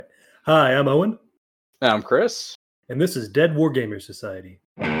Hi, I'm Owen, I'm Chris. and this is Dead Wargamer Society.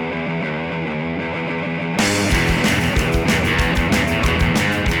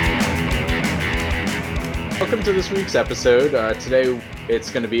 Welcome to this week's episode. Today, it's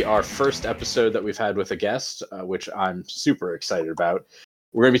going to be our first episode that we've had with a guest, which I'm super excited about.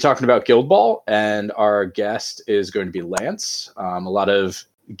 We're going to be talking about Guild Ball, and our guest is going to be Lance. A lot of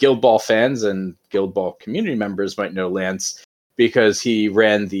Guild Ball fans and Guild Ball community members might know Lance because he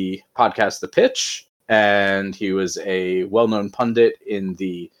ran the podcast The Pitch, and he was a well-known pundit in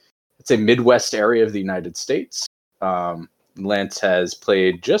the, let's say, Midwest area of the United States. Lance has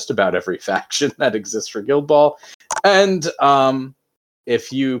played just about every faction that exists for Guild Ball. And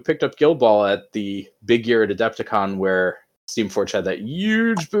if you picked up Guild Ball at the big year at Adepticon where Steamforge had that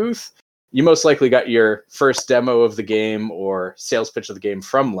huge booth, you most likely got your first demo of the game or sales pitch of the game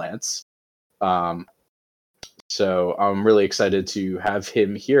from Lance. So I'm really excited to have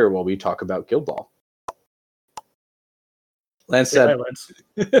him here while we talk about Guild Ball. Lance said... Hi, Lance.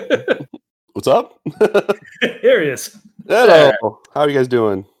 What's up? Here he is. Hello. How are you guys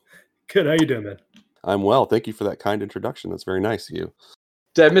doing? Good. How you doing, man? I'm well. Thank you for that kind introduction. That's very nice of you.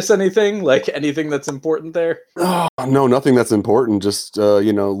 Did I miss anything? Like anything that's important there? Oh, no, nothing that's important. Just,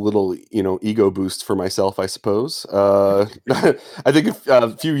 little, ego boost for myself, I suppose. I think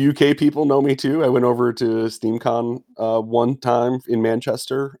a few UK people know me too. I went over to SteamCon one time in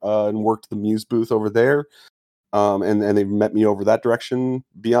Manchester and worked the Muse booth over there. And they met me over that direction.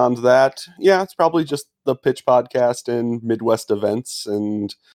 Beyond that, yeah, it's probably just the Pitch podcast and Midwest events,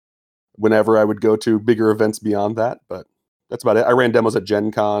 and whenever I would go to bigger events beyond that. But that's about it. I ran demos at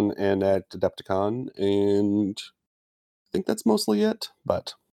Gen Con and at Adepticon, and I think that's mostly it.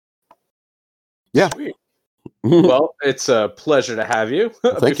 But yeah. Sweet. Well, it's a pleasure to have you.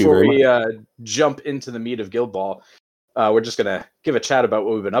 Thank you Before very much. we jump into the meat of Guild Ball, we're just going to give a chat about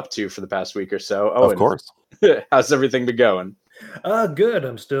what we've been up to for the past week or so. Of course. How's everything been going? Good.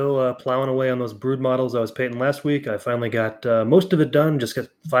 I'm still plowing away on those brood models I was painting last week. I finally got most of it done. Just got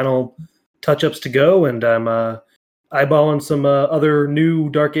final touch-ups to go, and I'm eyeballing some other new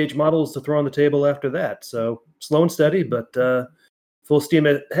Dark Age models to throw on the table after that. So slow and steady, but full steam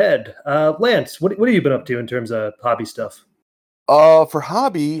ahead. Lance, what have you been up to in terms of hobby stuff? For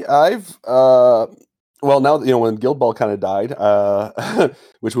hobby, I've well, now that, when Guild Ball kind of died,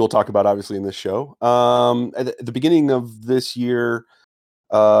 which we'll talk about obviously in this show, at the beginning of this year,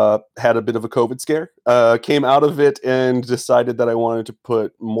 had a bit of a COVID scare, came out of it and decided that I wanted to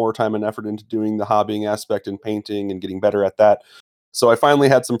put more time and effort into doing the hobbying aspect and painting and getting better at that. So I finally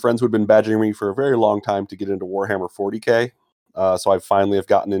had some friends who had been badgering me for a very long time to get into Warhammer 40K. So I finally have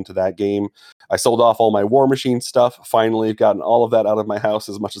gotten into that game. I sold off all my War Machine stuff. Finally, have gotten all of that out of my house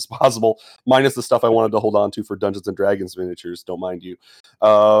as much as possible, minus the stuff I wanted to hold on to for Dungeons and Dragons miniatures. Don't mind you.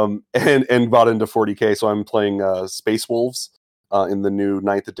 And bought into 40K. So I'm playing Space Wolves in the new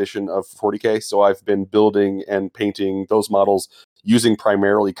 9th edition of 40K. So I've been building and painting those models using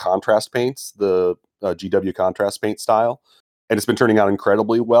primarily contrast paints, the GW contrast paint style. And it's been turning out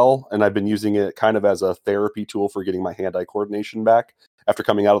incredibly well, and I've been using it kind of as a therapy tool for getting my hand-eye coordination back after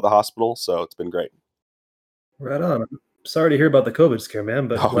coming out of the hospital, so it's been great. Right on. I'm sorry to hear about the COVID scare, man,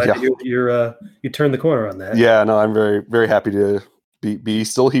 but glad to hear you turned the corner on that. Yeah, no, I'm very, very happy to be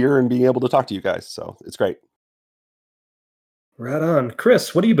still here and being able to talk to you guys, so it's great. Right on.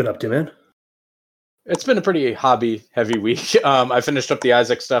 Chris, what have you been up to, man? It's been a pretty hobby-heavy week. I finished up the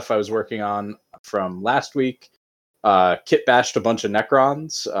Isaac stuff I was working on from last week. Kit bashed a bunch of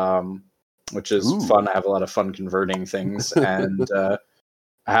Necrons, which is fun. I have a lot of fun converting things, and I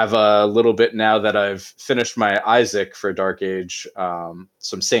have a little bit now that I've finished my Isaac for Dark Age.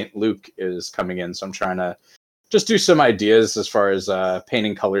 Some Saint Luke is coming in, so I'm trying to just do some ideas as far as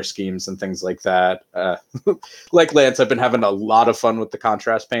painting color schemes and things like that. Like Lance, I've been having a lot of fun with the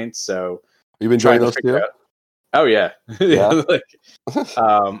contrast paints, so you've been trying those too. Oh yeah, yeah.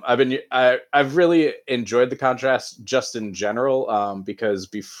 I've really enjoyed the contrast just in general, because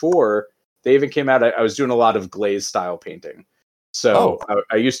before they even came out, I was doing a lot of glaze style painting. So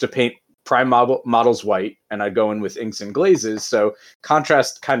I used to paint prime models white, and I'd go in with inks and glazes. So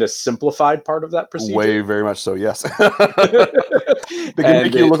contrast kind of simplified part of that procedure. Way very much so, yes. They can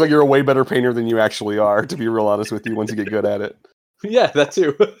make you look like you're a way better painter than you actually are, to be real honest with you, once you get good at it. Yeah, that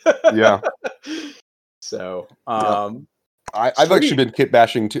too. Yeah. So, I've actually been kit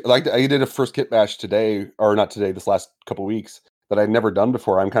bashing too. Like I did a first kit bash today, or not today, this last couple weeks that I'd never done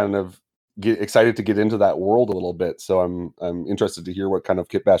before. I'm kind of excited to get into that world a little bit. So I'm interested to hear what kind of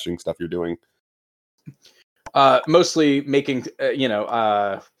kit bashing stuff you're doing. Mostly making,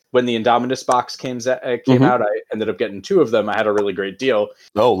 when the Indominus box came out, I ended up getting 2 of them. I had a really great deal.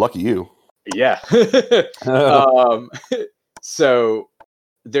 Oh, lucky you. Yeah. So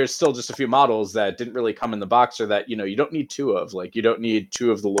there's still just a few models that didn't really come in the box, or that, you don't need 2 of. Like, you don't need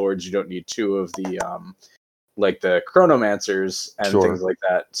 2 of the Lords, you don't need 2 of the like the Chronomancers and things like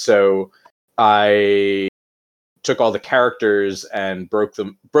that. So I took all the characters and broke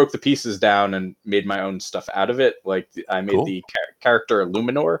the pieces down and made my own stuff out of it. Like, I made the character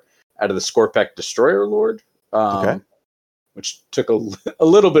Illuminor out of the Scorpec Destroyer Lord. Which took a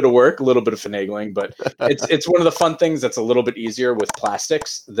little bit of work, a little bit of finagling, but it's one of the fun things that's a little bit easier with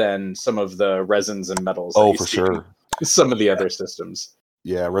plastics than some of the resins and metals. Oh, for sure. Some of the other systems.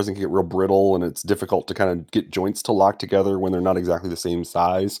 Yeah, resin can get real brittle, and it's difficult to kind of get joints to lock together when they're not exactly the same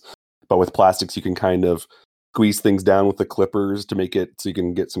size. But with plastics, you can kind of squeeze things down with the clippers to make it so you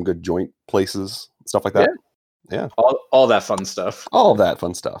can get some good joint places, stuff like that. Yeah. All that fun stuff. All of that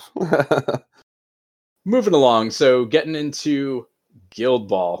fun stuff. Moving along, so getting into Guild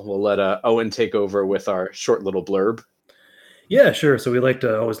Ball, we'll let Owen take over with our short little blurb. Yeah, sure. So we like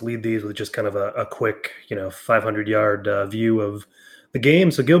to always lead these with just kind of a quick, 500-yard view of the game.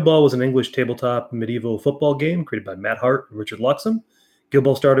 So Guild Ball was an English tabletop medieval football game created by Matt Hart and Richard Loxham. Guild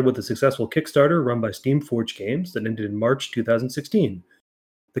Ball started with a successful Kickstarter run by Steamforged Games that ended in March 2016.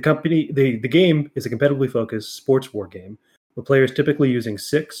 The game is a competitively focused sports war game, with players typically using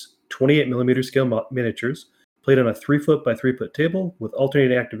 6 28mm scale miniatures, played on a 3-foot by 3-foot table with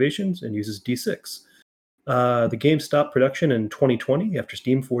alternating activations, and uses D6. The game stopped production in 2020 after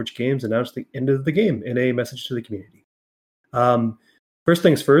Steamforged Games announced the end of the game in a message to the community. First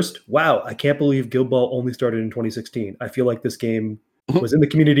things first, wow, I can't believe Guild Ball only started in 2016. I feel like this game was in the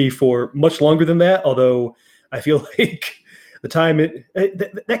community for much longer than that, although I feel like the time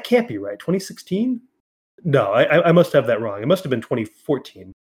that can't be right. 2016? No, I must have that wrong. It must have been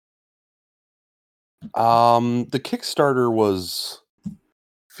 2014. The Kickstarter was, I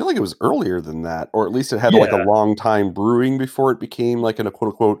feel like it was earlier than that, or at least it had like a long time brewing before it became like a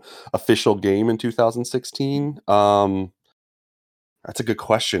quote unquote official game in 2016. That's a good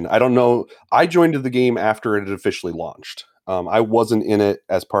question. I don't know. I joined the game after it had officially launched. I wasn't in it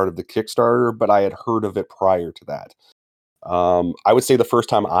as part of the Kickstarter, but I had heard of it prior to that. I would say the first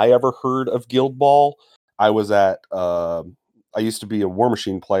time I ever heard of Guild Ball, I was at I used to be a War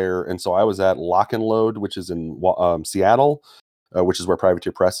Machine player, and so I was at Lock and Load, which is in Seattle, which is where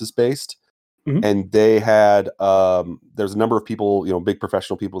Privateer Press is based. Mm-hmm. And they had there's a number of people, big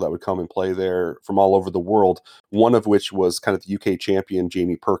professional people that would come and play there from all over the world. One of which was kind of the UK champion,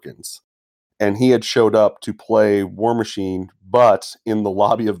 Jamie Perkins, and he had showed up to play War Machine, but in the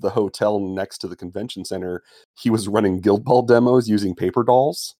lobby of the hotel next to the convention center, he was running Guild Ball demos using paper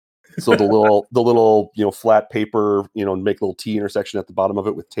dolls. So the little flat paper, make a little T intersection at the bottom of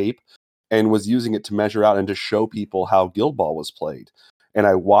it with tape, and was using it to measure out and to show people how Guild Ball was played. And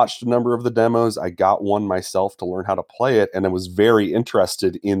I watched a number of the demos. I got one myself to learn how to play it, and I was very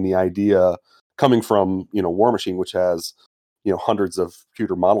interested in the idea coming from War Machine, which has hundreds of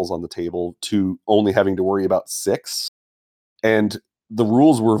computer models on the table, to only having to worry about 6. And the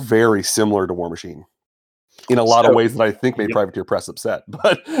rules were very similar to War Machine in a lot of ways that I think made Privateer Press upset.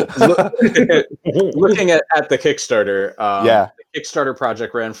 But looking at the Kickstarter, the Kickstarter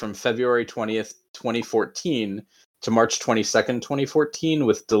project ran from February 20th, 2014 to March 22nd, 2014,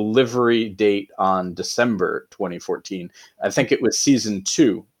 with delivery date on December 2014. I think it was season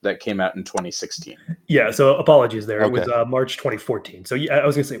 2 that came out in 2016. Yeah, so apologies there. Okay. It was March 2014. So I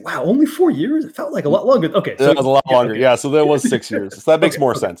was going to say, wow, only 4 years? It felt like a lot longer. Okay. So it was a lot longer. Okay. Yeah, so that was 6 years. So that makes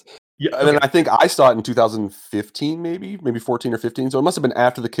more sense. Yeah, and then I think I saw it in 2015, maybe 14 or 15. So it must have been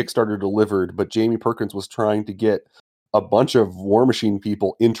after the Kickstarter delivered, but Jamie Perkins was trying to get a bunch of War Machine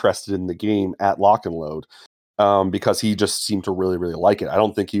people interested in the game at Lock and Load. Because he just seemed to really, really like it. I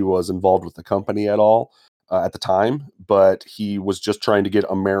don't think he was involved with the company at all at the time, but he was just trying to get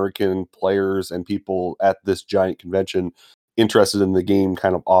American players and people at this giant convention interested in the game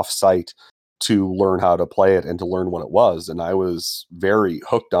kind of off-site to learn how to play it and to learn what it was. And I was very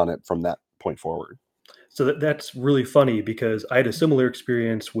hooked on it from that point forward. So that's really funny, because I had a similar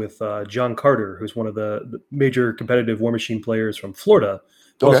experience with John Carter, who's one of the major competitive War Machine players from Florida,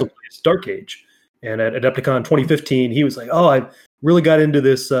 who also plays Dark Age. And at Adepticon 2015, he was like, "Oh, I really got into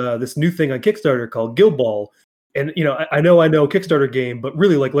this this new thing on Kickstarter called Guild Ball, and I know Kickstarter game, but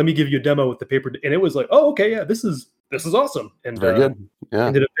really, like, let me give you a demo with the paper." And it was like, "Oh, okay, yeah, this is awesome." And very good. Yeah,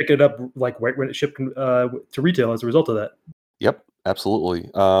 ended up picking it up like right when it shipped to retail as a result of that. Yep, absolutely.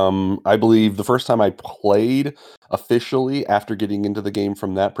 I believe the first time I played officially after getting into the game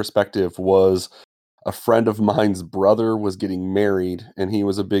from that perspective was a friend of mine's brother was getting married, and he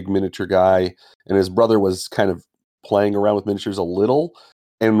was a big miniature guy, and his brother was kind of playing around with miniatures a little,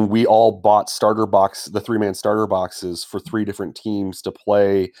 and we all bought the 3-man starter boxes for 3 different teams to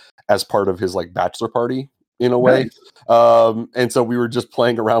play as part of his like bachelor party in a way. Nice. And so we were just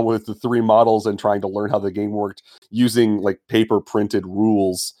playing around with the 3 models and trying to learn how the game worked using like paper printed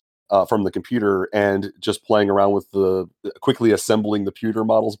rules from the computer, and just playing around with quickly assembling the pewter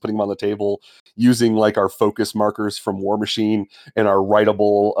models, putting them on the table, using like our focus markers from War Machine and our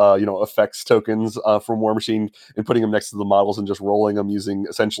writable, effects tokens from War Machine, and putting them next to the models and just rolling them using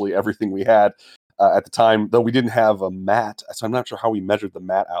essentially everything we had at the time. Though we didn't have a mat, so I'm not sure how we measured the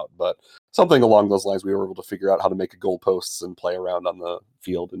mat out, but something along those lines. We were able to figure out how to make a goalposts and play around on the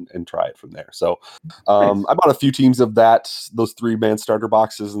field and try it from there. So Nice. I bought a few teams of those 3-man starter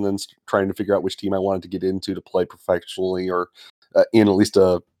boxes, and then trying to figure out which team I wanted to get into to play professionally or in at least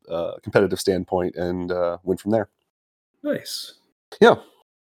a competitive standpoint, and went from there. Nice. Yeah.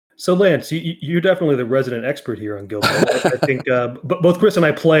 So Lance, you're definitely the resident expert here on Guild Ball. I think both Chris and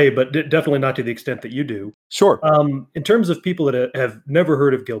I play, but definitely not to the extent that you do. Sure. In terms of people that have never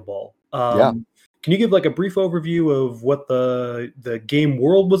heard of Guild Ball, can you give like a brief overview of what the game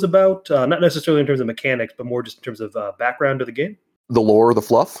world was about? Not necessarily in terms of mechanics, but more just in terms of background to the game. The lore, the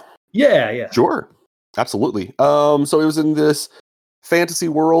fluff. Yeah. Sure. Absolutely. So it was in this fantasy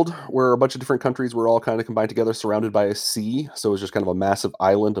world where a bunch of different countries were all kind of combined together, surrounded by a sea. So it was just kind of a massive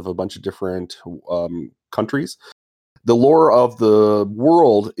island of a bunch of different countries. The lore of the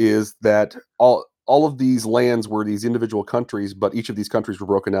world is that all of these lands were these individual countries, but each of these countries were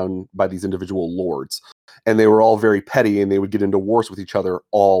broken down by these individual lords. And they were all very petty, and they would get into wars with each other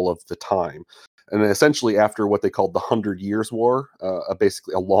all of the time. And essentially, after what they called the 100 Years' War,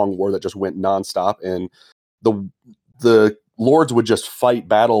 basically a long war that just went nonstop, and the lords would just fight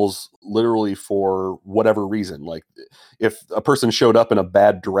battles literally for whatever reason. Like if a person showed up in a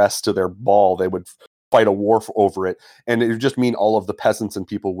bad dress to their ball, they would fight a war over it, and it would just mean all of the peasants and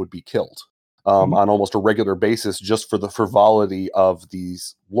people would be killed on almost a regular basis, just for the frivolity of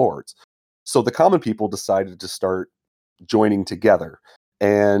these lords. So the common people decided to start joining together,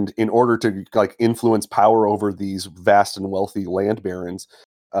 and in order to like influence power over these vast and wealthy land barons,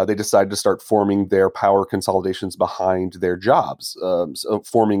 they decided to start forming their power consolidations behind their jobs, so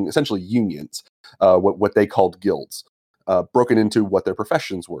forming essentially unions, what they called guilds, broken into what their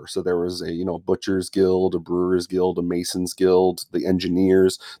professions were. So there was a butcher's guild, a brewer's guild, a mason's guild, the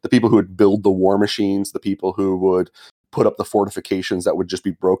engineers, the people who would build the war machines, the people who would put up the fortifications that would just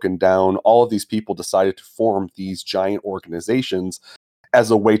be broken down. All of these people decided to form these giant organizations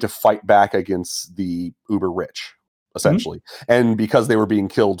as a way to fight back against the uber rich, essentially. And because they were being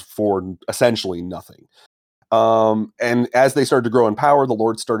killed for essentially nothing. And as they started to grow in power, the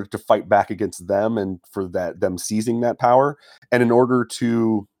lords started to fight back against them, and for them seizing that power. And in order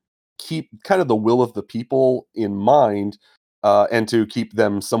to keep kind of the will of the people in mind, and to keep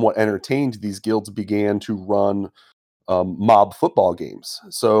them somewhat entertained, these guilds began to run mob football games.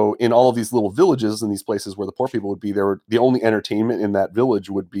 So in all of these little villages and these places where the poor people would be, the only entertainment in that village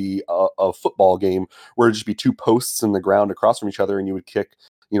would be a football game where it'd just be 2 posts in the ground across from each other, and you would kick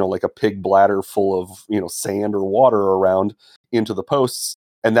like a pig bladder full of sand or water around into the posts,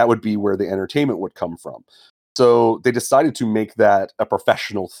 and that would be where the entertainment would come from. So they decided to make that a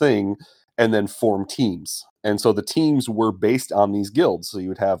professional thing and then form teams. And so the teams were based on these guilds. So you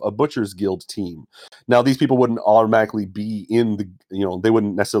would have a butcher's guild team. Now, these people wouldn't automatically be in they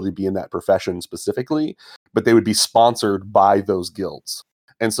wouldn't necessarily be in that profession specifically, but they would be sponsored by those guilds.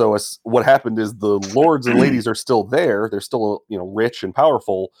 And so what happened is the lords and ladies are still there. They're still, rich and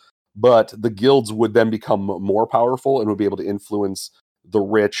powerful, but the guilds would then become more powerful and would be able to influence the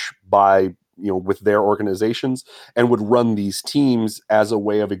rich by, with their organizations, and would run these teams as a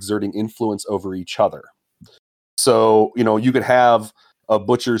way of exerting influence over each other. So, you could have a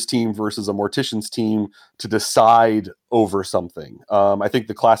butcher's team versus a mortician's team to decide over something. I think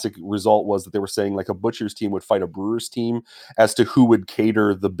the classic result was that they were saying like a butcher's team would fight a brewer's team as to who would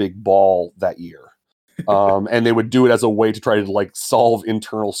cater the big ball that year. And they would do it as a way to try to like solve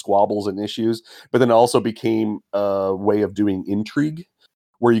internal squabbles and issues. But then it also became a way of doing intrigue,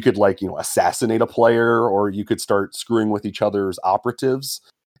 where you could assassinate a player, or you could start screwing with each other's operatives.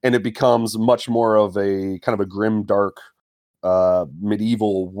 And it becomes much more of a kind of a grim, dark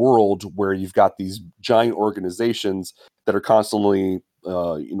medieval world where you've got these giant organizations that are constantly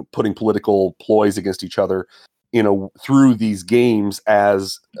putting political ploys against each other through these games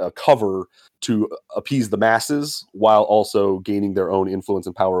as a cover to appease the masses while also gaining their own influence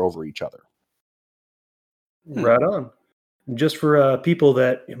and power over each other. Right on. just for people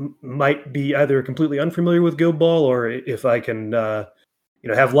that might be either completely unfamiliar with Guild Ball, or if I can,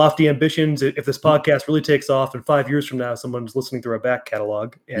 have lofty ambitions. If this podcast really takes off, and 5 years from now, someone's listening through our back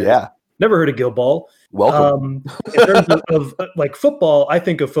catalog and has never heard of Guild Ball. Welcome. In terms of like football, I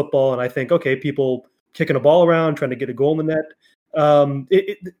think of football and I think, okay, people kicking a ball around, trying to get a goal in the net.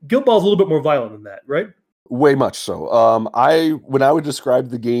 Guild Ball is a little bit more violent than that, right? Way much so. When I would describe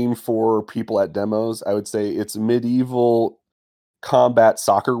the game for people at demos, I would say it's medieval combat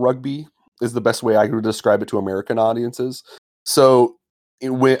soccer rugby is the best way I could describe it to American audiences. So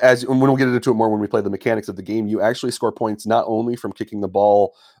when we'll get into it more when we play the mechanics of the game, you actually score points not only from kicking the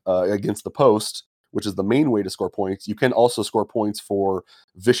ball against the post, which is the main way to score points. You can also score points for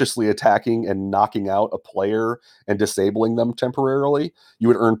viciously attacking and knocking out a player and disabling them temporarily. You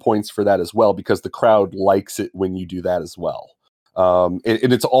would earn points for that as well because the crowd likes it when you do that as well. And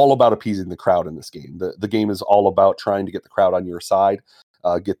it's all about appeasing the crowd in this game. The game is all about trying to get the crowd on your side,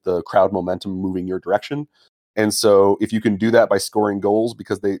 get the crowd momentum moving your direction. And so if you can do that by scoring goals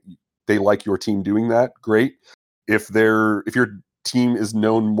because they like your team doing that, great. If your team is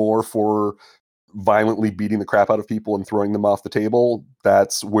known more for violently beating the crap out of people and throwing them off the table,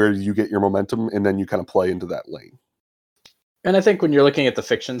 that's where you get your momentum, and then you kind of play into that lane. And I think when you're looking at the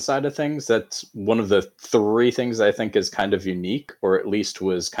fiction side of things, that's one of the 3 things I think is kind of unique, or at least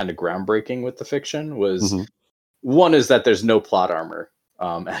was kind of groundbreaking with the fiction, was one is that there's no plot armor.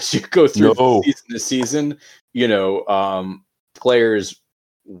 As you go through season to season, players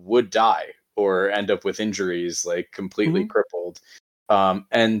would die or end up with injuries, like completely crippled.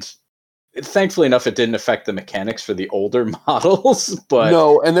 And thankfully enough, it didn't affect the mechanics for the older models. But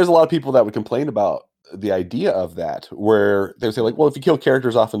no, and there's a lot of people that would complain about the idea of that, where they say like, well, if you kill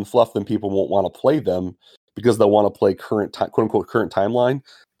characters off in fluff, then people won't want to play them because they'll want to play quote unquote current timeline.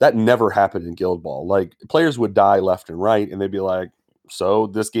 That never happened in Guild Ball. Like, players would die left and right, and they'd be like, so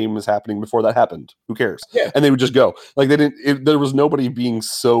this game is happening before that happened. Who cares? Yeah. And they would just go. Like, there was nobody being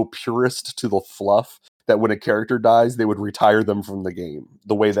so purist to the fluff that when a character dies, they would retire them from the game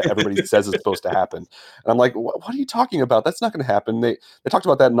the way that everybody says it's supposed to happen. And I'm like, what are you talking about? That's not going to happen. They talked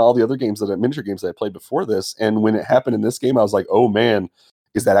about that in all the other games, miniature games that I played before this. And when it happened in this game, I was like, oh man,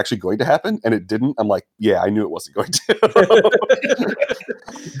 is that actually going to happen? And it didn't. I'm like, yeah, I knew it wasn't going to.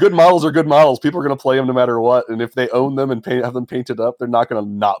 Good models are good models. People are going to play them no matter what. And if they own them and have them painted up, they're not going to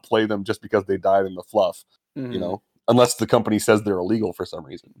not play them just because they died in the fluff, unless the company says they're illegal for some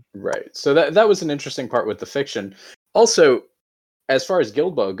reason. Right. So that was an interesting part with the fiction. Also, as far as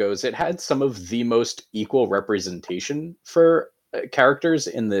Guild Ball goes, it had some of the most equal representation for characters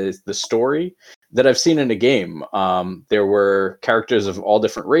in the story that I've seen in a game. There were characters of all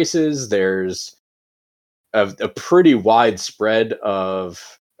different races. There's a pretty wide spread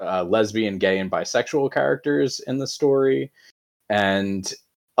of lesbian, gay, and bisexual characters in the story. And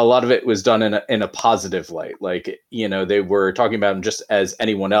a lot of it was done in a positive light. Like, they were talking about them just as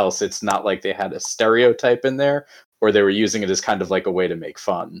anyone else. It's not like they had a stereotype in there, or they were using it as kind of like a way to make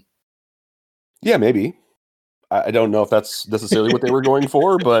fun. Yeah, maybe. I don't know if that's necessarily what they were going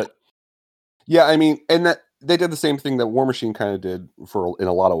for, but yeah, I mean, and that they did the same thing that War Machine kind of did in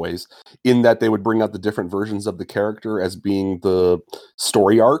a lot of ways, in that they would bring out the different versions of the character as being the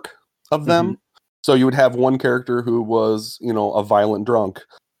story arc of them. So you would have one character who was, a violent drunk,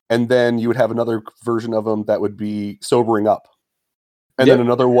 and then you would have another version of him that would be sobering up. And then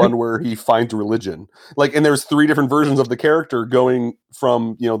another one where he finds religion. Like, and there's 3 different versions of the character going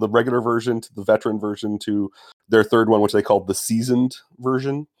from, the regular version to the veteran version to their third one, which they called the seasoned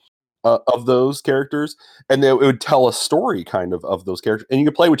version of those characters. And it would tell a story kind of those characters. And you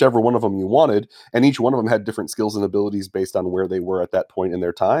could play whichever one of them you wanted. And each one of them had different skills and abilities based on where they were at that point in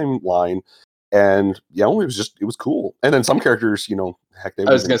their timeline. And it was cool. And then some characters, heck,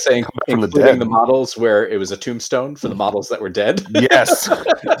 I was going to say, including the models where it was a tombstone for the models that were dead. Yes,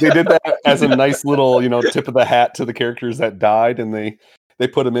 they did that as a nice little, tip of the hat to the characters that died, and they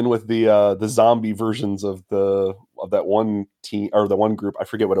put them in with the zombie versions of that one team or the one group. I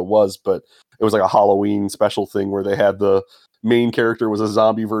forget what it was, but it was like a Halloween special thing where they had the main character was a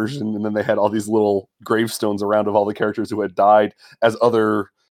zombie version, and then they had all these little gravestones around of all the characters who had died as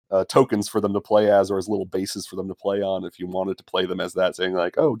other tokens for them to play as, or as little bases for them to play on if you wanted to play them as that, saying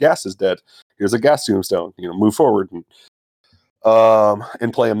like, oh, Gas is dead, here's a Gas tombstone, move forward and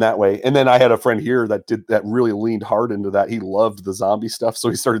play them that way. And then I had a friend here that really leaned hard into that. He loved the zombie stuff, so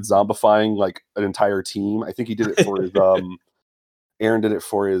he started zombifying like an entire team. I think he did it for his Aaron did it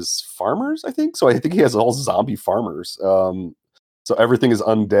for his farmers, I think. So I think he has all zombie farmers. So everything is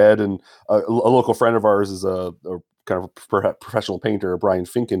undead, and a local friend of ours is a kind of professional painter, Brian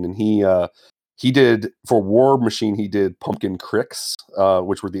Finken, and He did for War Machine. He did Pumpkin Cricks,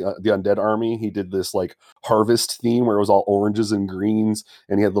 which were the undead army. He did this like harvest theme where it was all oranges and greens,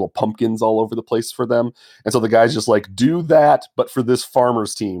 and he had little pumpkins all over the place for them. And so the guys just like do that, but for this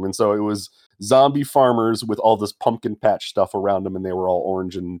farmers team. And so it was zombie farmers with all this pumpkin patch stuff around them, and they were all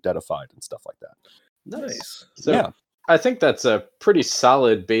orange and deadified and stuff like that. Nice. So Yeah. I think that's a pretty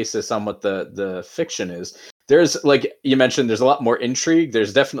solid basis on what the fiction is. There's, like you mentioned, there's a lot more intrigue.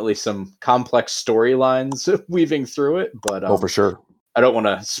 There's definitely some complex storylines weaving through it, but Oh, for sure. I don't want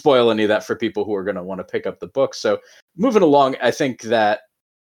to spoil any of that for people who are going to want to pick up the book. So moving along, I think that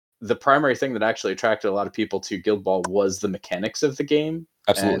the primary thing that actually attracted a lot of people to Guild Ball was the mechanics of the game.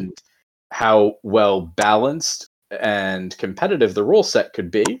 Absolutely. And how well balanced and competitive the rule set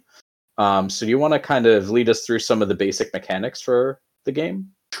could be. So do you want to kind of lead us through some of the basic mechanics for the game?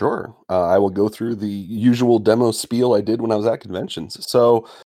 Sure. I will go through the usual demo spiel I did when I was at conventions. So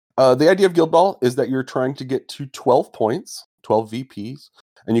the idea of Guild Ball is that you're trying to get to 12 points, 12 VPs,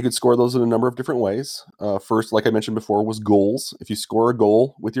 and you could score those in a number of different ways. First, like I mentioned before, was goals. If you score a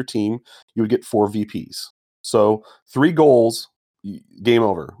goal with your team, you would get 4 VPs. So 3 goals, game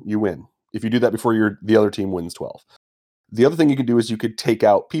over, you win. If you do that before the other team wins 12. The other thing you could do is you could take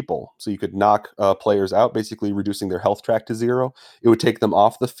out people. So you could knock players out, basically reducing their health track to 0. It would take them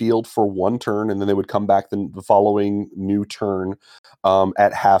off the field for 1 turn, and then they would come back the following new turn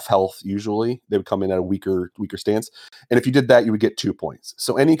at half health usually. They would come in at a weaker stance. And if you did that, you would get 2 points.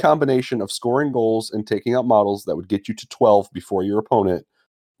 So any combination of scoring goals and taking out models that would get you to 12 before your opponent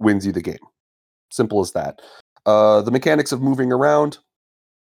wins you the game. Simple as that. The mechanics of moving around,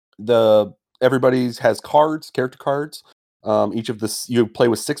 everybody has cards, character cards. Each of this, you play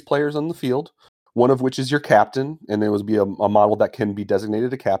with 6 players on the field, one of which is your captain, and there will be a model that can be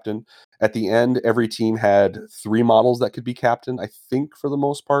designated a captain. At the end, every team had 3 models that could be captain, I think, for the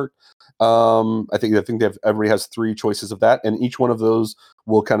most part. I think everybody has 3 choices of that, and each one of those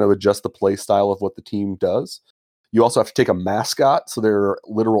will kind of adjust the play style of what the team does. You also have to take a mascot, so there are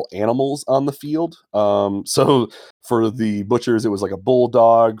literal animals on the field. So for the butchers, it was like a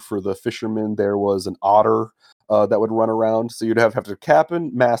bulldog. For the fishermen, there was an otter that would run around. So you'd have to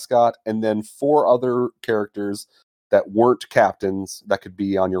captain, mascot, and then 4 other characters that weren't captains that could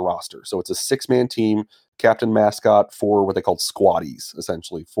be on your roster. So it's a 6-man team, captain, mascot, 4 what they called squaddies,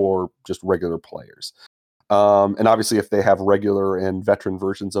 essentially, 4 just regular players. And obviously, if they have regular and veteran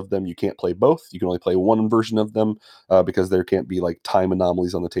versions of them, you can't play both. You can only play one version of them because there can't be like time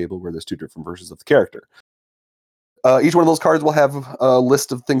anomalies on the table where there's 2 different versions of the character. Each one of those cards will have a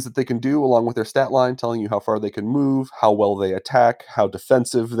list of things that they can do along with their stat line, telling you how far they can move, how well they attack, how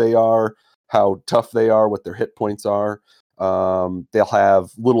defensive they are, how tough they are, what their hit points are. They'll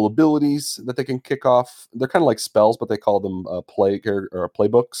have little abilities that they can kick off. They're kind of like spells, but they call them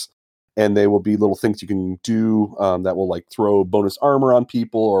playbooks. And they will be little things you can do that will like throw bonus armor on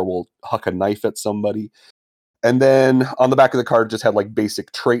people or will huck a knife at somebody. And then on the back of the card just had like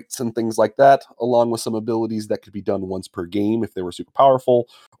basic traits and things like that, along with some abilities that could be done once per game if they were super powerful,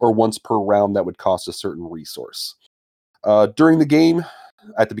 or once per round that would cost a certain resource. During the game,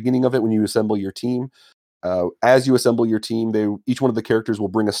 at the beginning of it, when you assemble your team, as you assemble your team, each one of the characters will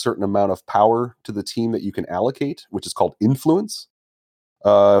bring a certain amount of power to the team that you can allocate, which is called influence.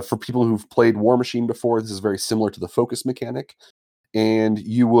 For people who've played War Machine before, this is very similar to the focus mechanic. And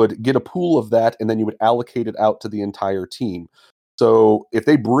you would get a pool of that, and then you would allocate it out to the entire team. So if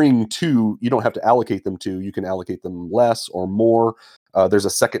they bring 2, you don't have to allocate them 2. You can allocate them less or more. There's a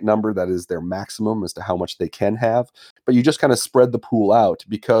second number that is their maximum as to how much they can have. But you just kind of spread the pool out,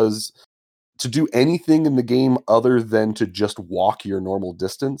 because to do anything in the game other than to just walk your normal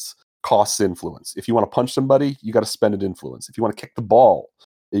distance costs influence. If you want to punch somebody, you got to spend an influence. If you want to kick the ball,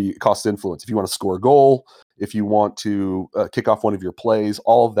 it costs influence. If you want to score a goal, if you want to kick off one of your plays,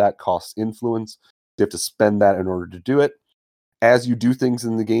 all of that costs influence. You have to spend that in order to do it. As you do things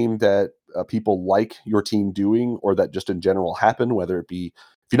in the game that people like your team doing, or that just in general happen, whether it be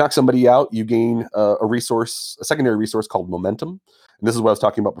if you knock somebody out, you gain a secondary resource called momentum. And this is what I was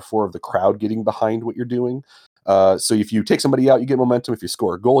talking about before, of the crowd getting behind what you're doing. So if you take somebody out, you get momentum. If you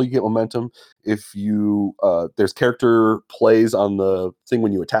score a goal, you get momentum. If you there's character plays on the thing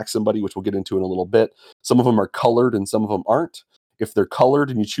when you attack somebody, which we'll get into in a little bit. Some of them are colored and some of them aren't. If they're colored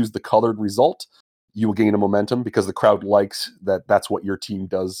and you choose the colored result, you will gain a momentum because the crowd likes that. That's what your team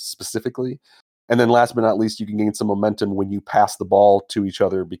does specifically. And then last but not least, you can gain some momentum when you pass the ball to each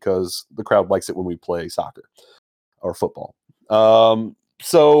other, because the crowd likes it when we play soccer or football.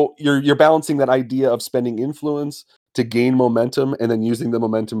 So you're balancing that idea of spending influence to gain momentum, and then using the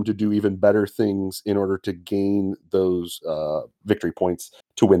momentum to do even better things in order to gain those victory points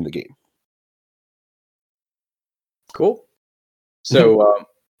to win the game. Cool. So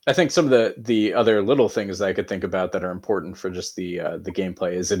I think some of the other little things that I could think about that are important for just the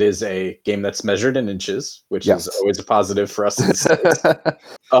gameplay is it is a game that's measured in inches, which is always a positive for us in the States.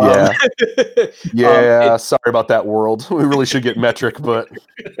 Sorry about that, world. We really should get metric, but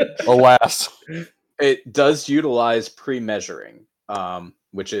alas. It does utilize pre-measuring,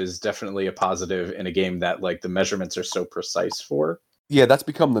 which is definitely a positive in a game that like the measurements are so precise for. Yeah, that's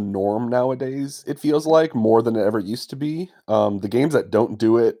become the norm nowadays, it feels like, more than it ever used to be. The games that don't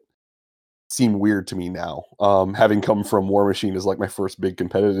do it seem weird to me now. Having come from War Machine is like my first big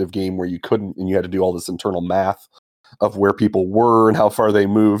competitive game where you couldn't, and you had to do all this internal math of where people were and how far they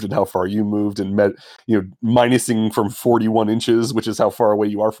moved and how far you moved, and minusing from 41 inches, which is how far away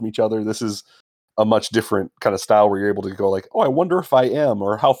you are from each other. This is a much different kind of style where you're able to go like, oh, I wonder if I am,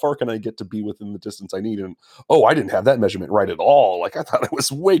 or how far can I get to be within the distance I need? And, oh, I didn't have that measurement right at all. Like, I thought it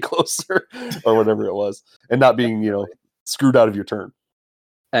was way closer or whatever it was, and not being, screwed out of your turn.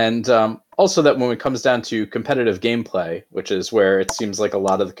 And also that when it comes down to competitive gameplay, which is where it seems like a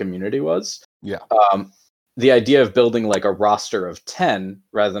lot of the community was. Yeah. The idea of building like a roster of 10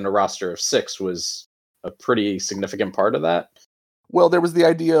 rather than a roster of 6 was a pretty significant part of that. Well, there was the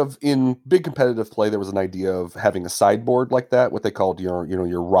idea of, in big competitive play, there was an idea of having a sideboard like that, what they called your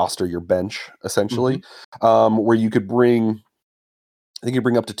roster, your bench, essentially, where you could bring, I think you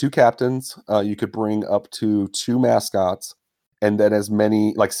bring up to 2 captains, you could bring up to 2 mascots, and then as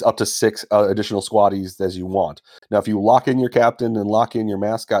many, like up to 6 additional squaddies as you want. Now, if you lock in your captain and lock in your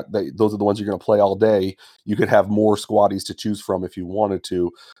mascot, those are the ones you're going to play all day. You could have more squaddies to choose from if you wanted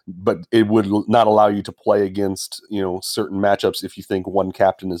to, but it would not allow you to play against, certain matchups if you think one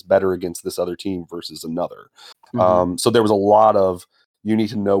captain is better against this other team versus another. So there was a lot of, you need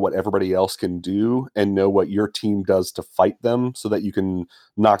to know what everybody else can do and know what your team does to fight them so that you can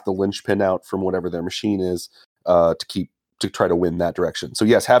knock the linchpin out from whatever their machine is to try to win that direction. So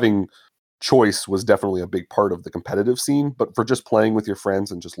yes, having choice was definitely a big part of the competitive scene, but for just playing with your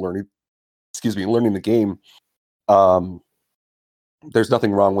friends and just learning the game, there's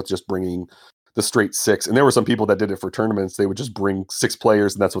nothing wrong with just bringing the straight 6. And there were some people that did it for tournaments. They would just bring 6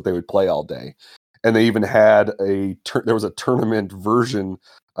 players and that's what they would play all day. And they even had there was a tournament version.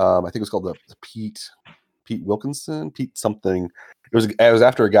 I think it was called the Pete Wilkinson, Pete something. It was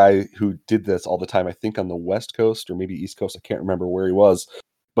after a guy who did this all the time, I think on the West Coast or maybe East Coast. I can't remember where he was,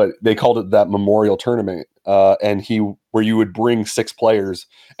 but they called it that memorial tournament. And where you would bring 6 players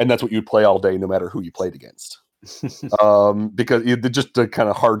and that's what you'd play all day, no matter who you played against. Because you just to kind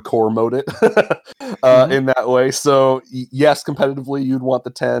of hardcore mode it in that way. So yes, competitively you'd want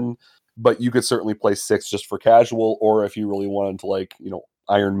the 10, but you could certainly play 6 just for casual, or if you really wanted to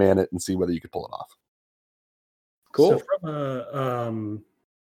Iron Man it and see whether you could pull it off. Cool. So from a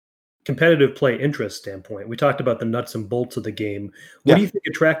competitive play interest standpoint, we talked about the nuts and bolts of the game. What do you think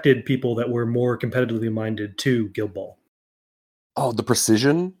attracted people that were more competitively minded to Guild Ball? Oh, the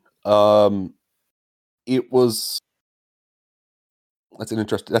precision. It was. That's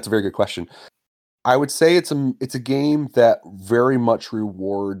a very good question. I would say it's a game that very much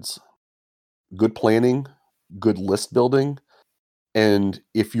rewards good planning, good list building, and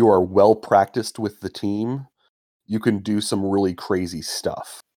if you are well practiced with the team, you can do some really crazy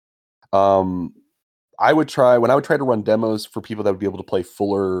stuff. When I would try to run demos for people that would be able to play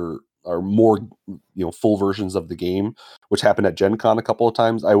fuller or more, full versions of the game, which happened at Gen Con a couple of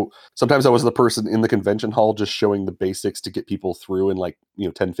times. Sometimes I was the person in the convention hall just showing the basics to get people through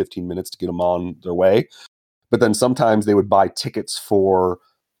in 10, 15 minutes to get them on their way. But then sometimes they would buy tickets for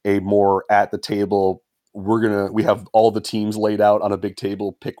a more at the table. We have all the teams laid out on a big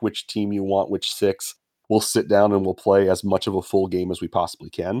table, pick which team you want, which 6. We'll sit down and we'll play as much of a full game as we possibly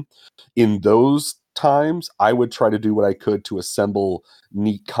can. In those times, I would try to do what I could to assemble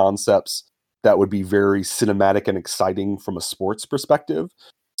neat concepts that would be very cinematic and exciting from a sports perspective.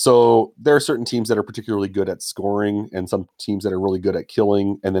 So there are certain teams that are particularly good at scoring and some teams that are really good at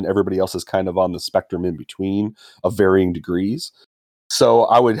killing, and then everybody else is kind of on the spectrum in between of varying degrees. So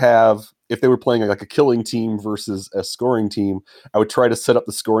I would have, if they were playing like a killing team versus a scoring team, I would try to set up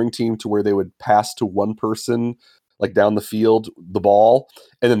the scoring team to where they would pass to one person, like down the field, the ball,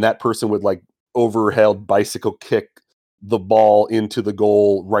 and then that person would like overhead bicycle kick the ball into the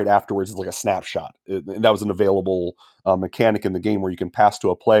goal right afterwards. It's like a snapshot. And that was an available mechanic in the game where you can pass to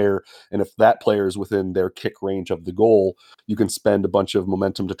a player, and if that player is within their kick range of the goal, you can spend a bunch of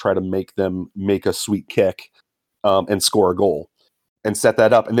momentum to try to make them make a sweet kick and score a goal. And set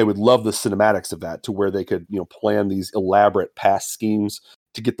that up, and they would love the cinematics of that, to where they could, plan these elaborate pass schemes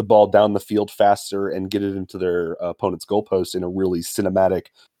to get the ball down the field faster and get it into their opponent's goalpost in a really cinematic,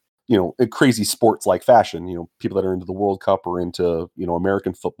 a crazy sports like fashion. People that are into the World Cup or into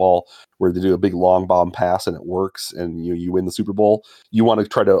American football, where they do a big long bomb pass and it works, and you win the Super Bowl. You want to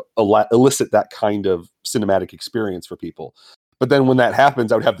try to elicit that kind of cinematic experience for people. But then when that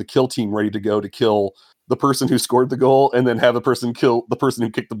happens, I would have the kill team ready to go to kill the person who scored the goal, and then have the person kill the person who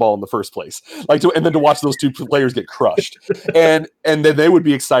kicked the ball in the first place. And then to watch those two players get crushed, and then they would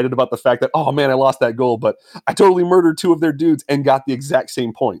be excited about the fact that, oh man, I lost that goal, but I totally murdered two of their dudes and got the exact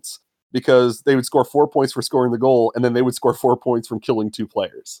same points, because they would score 4 points for scoring the goal, and then they would score 4 points from killing two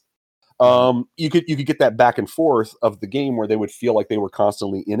players. You could get that back and forth of the game where they would feel like they were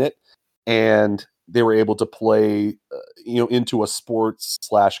constantly in it, and they were able to play, into a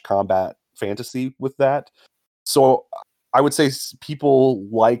sports/combat fantasy with that. So I would say people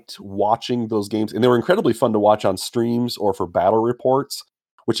liked watching those games, and they were incredibly fun to watch on streams or for battle reports,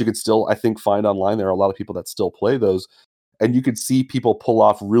 which you could still, I think, find online. There are a lot of people that still play those, and you could see people pull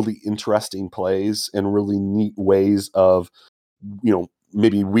off really interesting plays and really neat ways of,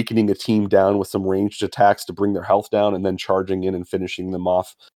 maybe weakening a team down with some ranged attacks to bring their health down, and then charging in and finishing them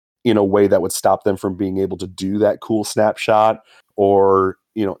off in a way that would stop them from being able to do that cool snapshot, or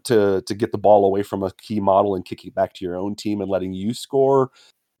to get the ball away from a key model and kick it back to your own team and letting you score.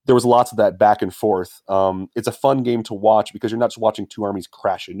 There was lots of that back and forth. It's a fun game to watch because you're not just watching two armies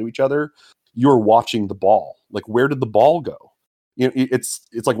crash into each other. You're watching the ball. Like, where did the ball go? It's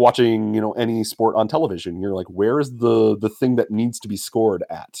like watching any sport on television. You're like, where is the thing that needs to be scored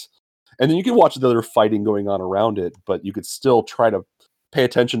at? And then you can watch the other fighting going on around it, but you could still try to pay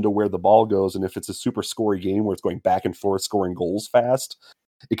attention to where the ball goes. And if it's a super scory game where it's going back and forth, scoring goals fast,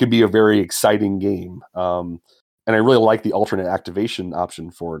 it can be a very exciting game. And I really like the alternate activation option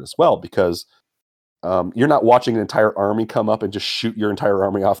for it as well, because you're not watching an entire army come up and just shoot your entire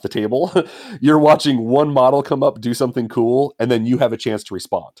army off the table. You're watching one model come up, do something cool, and then you have a chance to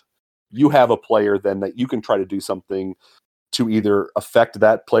respond. You have a player then that you can try to do something to either affect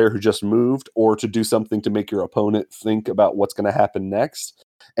that player who just moved, or to do something to make your opponent think about what's going to happen next.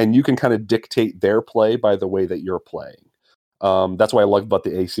 And you can kind of dictate their play by the way that you're playing. That's what I love about the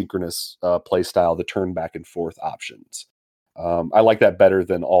asynchronous play style, the turn back and forth options. I like that better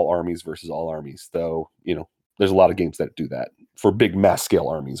than all armies versus all armies, though, there's a lot of games that do that for big mass scale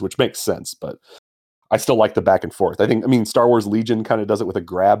armies, which makes sense, but I still like the back and forth. I mean, Star Wars Legion kind of does it with a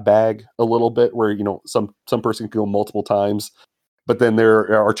grab bag a little bit, where, some person can go multiple times, but then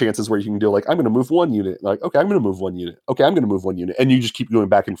there are chances where you can do like, I'm going to move one unit. Like, okay, I'm going to move one unit. Okay, I'm going to move one unit. And you just keep going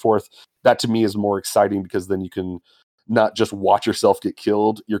back and forth. That to me is more exciting, because then you can not just watch yourself get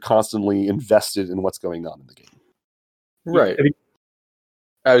killed. You're constantly invested in what's going on in the game. Right.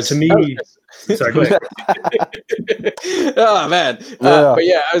 Sorry, go ahead. Oh man. But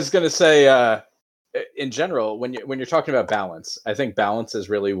yeah, I was going to say, in general, when you're talking about balance, I think balance is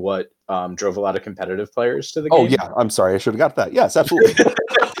really what drove a lot of competitive players to the game. Oh yeah, I'm sorry, I should have got that. Yes, absolutely.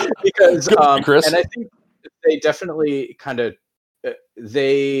 Because Chris. And I think they definitely kind of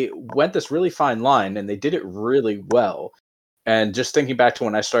they went this really fine line, and they did it really well. And just thinking back to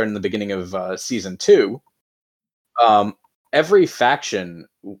when I started in the beginning of season 2, every faction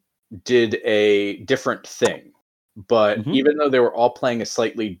did a different thing. But even though they were all playing a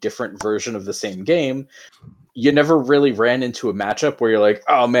slightly different version of the same game, you never really ran into a matchup where you're like,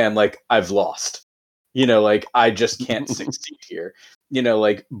 oh man, like I've lost. Like I just can't succeed here.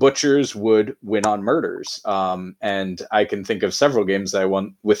 Like butchers would win on murders. And I can think of several games that I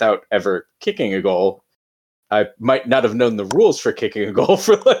won without ever kicking a goal. I might not have known the rules for kicking a goal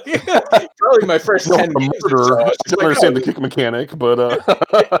for like probably my first 10 games. I don't understand the kick mechanic, but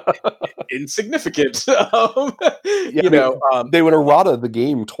insignificant. They would errata the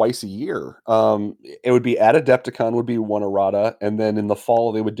game twice a year. It would be at Adepticon would be one errata, and then in the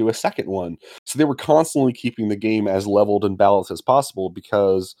fall they would do a second one. So they were constantly keeping the game as leveled and balanced as possible,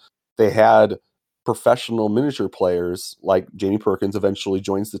 because they had professional miniature players like Jamie Perkins eventually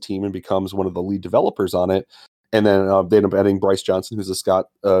joins the team and becomes one of the lead developers on it. And then they ended up adding Bryce Johnson, who's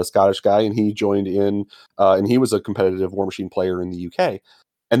a Scottish guy, and he joined in, and he was a competitive War Machine player in the UK.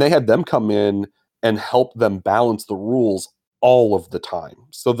 And they had them come in and help them balance the rules all of the time.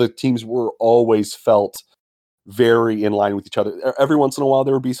 So the teams were always felt very in line with each other. Every once in a while,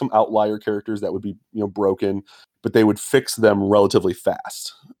 there would be some outlier characters that would be broken, but they would fix them relatively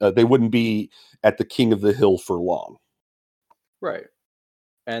fast. They wouldn't be at the king of the hill for long. Right.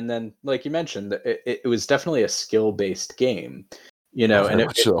 And then, like you mentioned, it was definitely a skill-based game,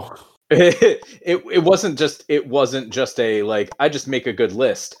 and it wasn't just a like I just make a good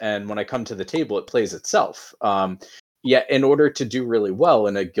list, and when I come to the table, it plays itself. Yet, in order to do really well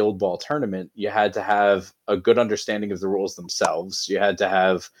in a Guild Ball tournament, you had to have a good understanding of the rules themselves. You had to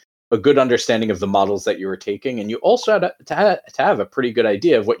have a good understanding of the models that you were taking, and you also had to have a pretty good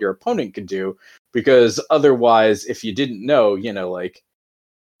idea of what your opponent could do, because otherwise, if you didn't know, like,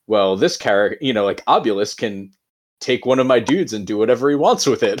 well, this character, like Obulus can take one of my dudes and do whatever he wants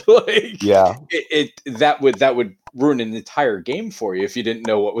with it. Like, yeah, that would ruin an entire game for you if you didn't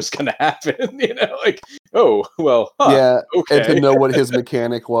know what was going to happen. Like, oh well, yeah, okay. and to know what his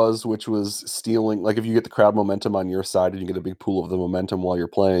mechanic was, which was stealing. Like if you get the crowd momentum on your side and you get a big pool of the momentum while you're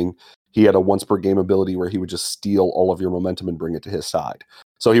playing, he had a once per game ability where he would just steal all of your momentum and bring it to his side.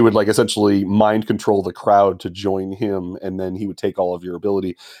 So he would like essentially mind control the crowd to join him, and then he would take all of your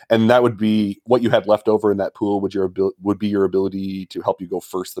ability, and that would be what you had left over in that pool. Would be your ability to help you go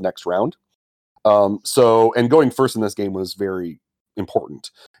first the next round. And going first in this game was very important.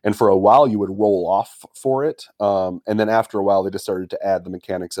 And for a while, you would roll off for it, and then after a while, they just started to add the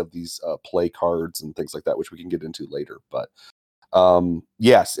mechanics of these play cards and things like that, which we can get into later. But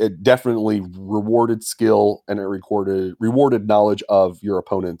yes, it definitely rewarded skill, and it rewarded knowledge of your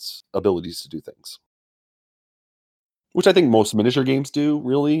opponent's abilities to do things, which I think most miniature games do.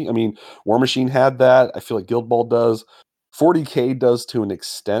 Really, I mean, War Machine had that. I feel like Guild Ball does. 40K does to an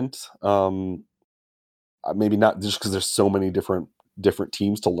extent. Maybe not just because there's so many different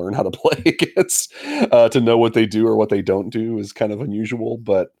teams to learn how to play against. To know what they do or what they don't do is kind of unusual,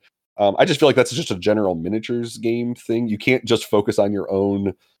 but. I just feel like that's just a general miniatures game thing. You can't just focus on your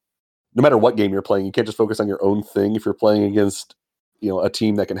own, no matter what game you're playing, you can't just focus on your own thing. If you're playing against, a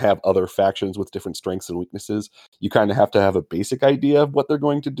team that can have other factions with different strengths and weaknesses, you kind of have to have a basic idea of what they're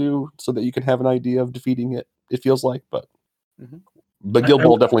going to do so that you can have an idea of defeating it, it feels like. But Guild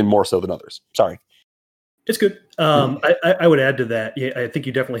Ball definitely more so than others. Sorry. It's good. I would add to that. Yeah, I think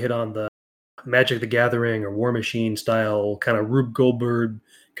you definitely hit on the Magic the Gathering or War Machine style kind of Rube Goldberg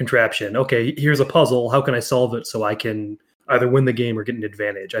contraption. Okay, here's a puzzle. How can I solve it so I can either win the game or get an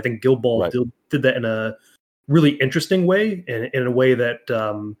advantage? I think Guild Ball did that in a really interesting way, and in a way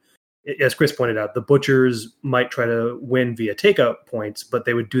that, as Chris pointed out, the butchers might try to win via takeout points, but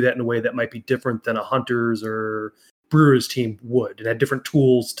they would do that in a way that might be different than a hunters or brewers team would, and had different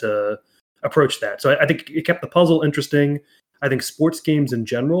tools to approach that. So I think it kept the puzzle interesting. I think sports games in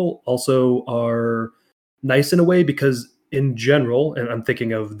general also are nice in a way because in general, and I'm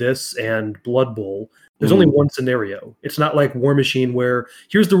thinking of this and Blood Bowl, there's only one scenario. It's not like War Machine where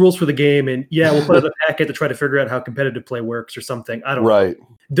here's the rules for the game and we'll put out a packet to try to figure out how competitive play works or something. I don't know.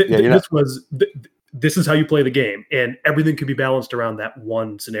 This is how you play the game, and everything could be balanced around that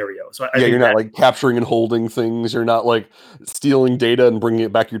one scenario. So I think you're not like capturing and holding things. You're not like stealing data and bringing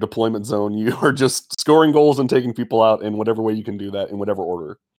it back to your deployment zone. You are just scoring goals and taking people out in whatever way you can do that in whatever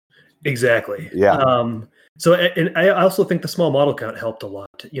order. Exactly. Yeah. So, and I also think the small model count helped a lot.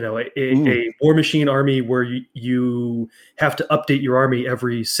 A War Machine army where you have to update your army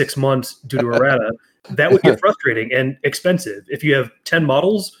every 6 months due to errata, that would get frustrating and expensive. If you have 10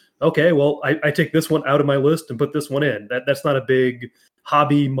 models, okay, well, I take this one out of my list and put this one in. That's not a big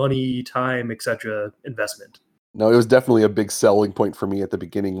hobby, money, time, etc. investment. No, it was definitely a big selling point for me at the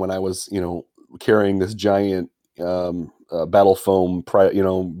beginning when I was, carrying this giant battle foam,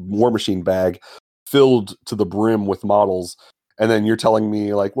 War Machine bag filled to the brim with models, and then you're telling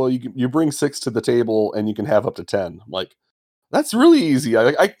me like, well, you bring 6 to the table and you can have up to 10. I'm like, that's really easy.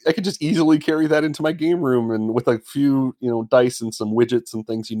 I could just easily carry that into my game room, and with a few dice and some widgets and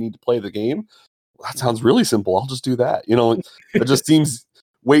things you need to play the game. That sounds really simple. I'll just do that. It just seems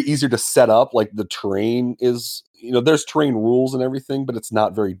way easier to set up. Like the terrain is, there's terrain rules and everything, but it's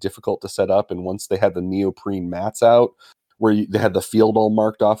not very difficult to set up. And once they had the neoprene mats out, where they had the field all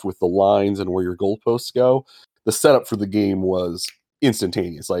marked off with the lines and where your goalposts go, the setup for the game was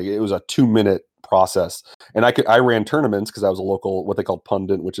instantaneous. Like it was a 2-minute process. And I ran tournaments because I was a local, what they call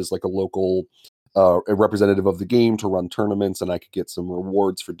pundit, which is like a local a representative of the game to run tournaments, and I could get some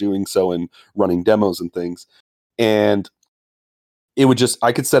rewards for doing so and running demos and things. And it would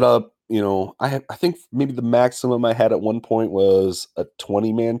I could set up, I think maybe the maximum I had at one point was a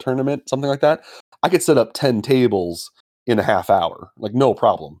 20-man tournament, something like that. I could set up 10 tables in a half hour, like no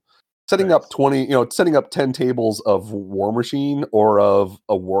problem. Setting up 10 tables of War Machine or of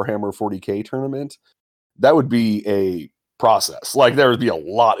a Warhammer 40K tournament, that would be a process. Like there would be a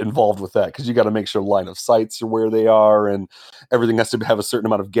lot involved with that because you got to make sure line of sights are where they are, and everything has to have a certain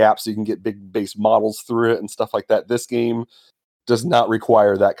amount of gaps so you can get big base models through it and stuff like that. This game does not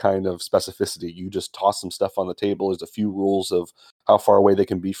require that kind of specificity. You just toss some stuff on the table. There's a few rules of how far away they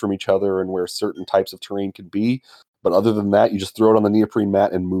can be from each other and where certain types of terrain can be. But other than that, you just throw it on the neoprene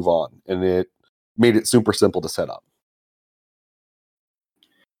mat and move on. And it made it super simple to set up.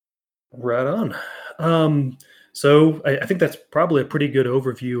 Right on. So I think that's probably a pretty good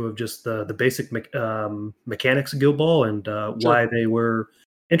overview of just the basic mechanics of Guild Ball and Sure. why they were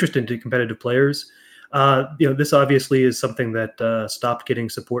interested in competitive players. This obviously is something that stopped getting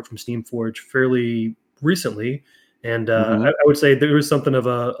support from Steamforge fairly recently, and I would say there was something of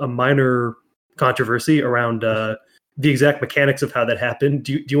a minor controversy around the exact mechanics of how that happened.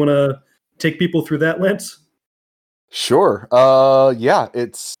 Do you want to take people through that, Lance? Sure. Yeah,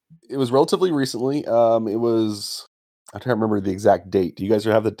 it was relatively recently. It was, I can't remember the exact date. Do you guys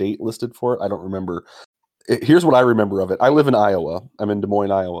have the date listed for it? I don't remember. Here's what I remember of it. I live in Iowa. I'm in Des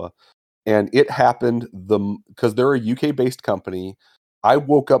Moines, Iowa, and it happened because they're a UK based company. I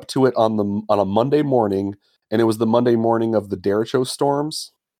woke up to it on a Monday morning, and it was the Monday morning of the derecho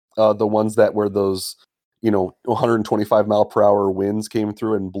storms, the ones that were those 125 mile per hour winds came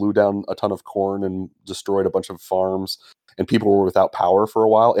through and blew down a ton of corn and destroyed a bunch of farms, and people were without power for a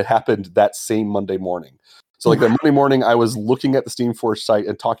while. It happened that same Monday morning. So like that Monday morning, I was looking at the Steamforge site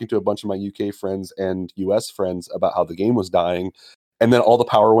and talking to a bunch of my UK friends and US friends about how the game was dying. And then all the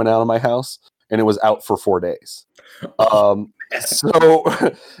power went out of my house and it was out for 4 days. So,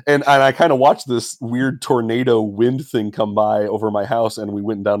 and I kind of watched this weird tornado wind thing come by over my house, and we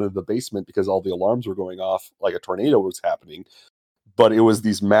went down into the basement because all the alarms were going off like a tornado was happening. But it was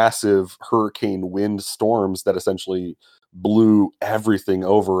these massive hurricane wind storms that essentially blew everything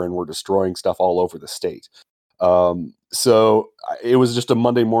over and were destroying stuff all over the state. So it was just a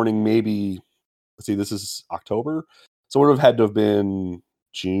Monday morning, maybe, let's see, this is October. So it would have had to have been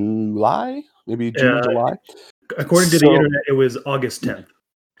July, maybe June, July. According to the internet, it was August 10th.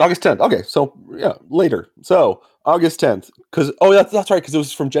 August 10th. Okay, so yeah, later. So August 10th, because that's right, because it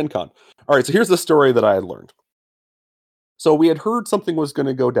was from Gen Con. All right, so here's the story that I had learned. So we had heard something was going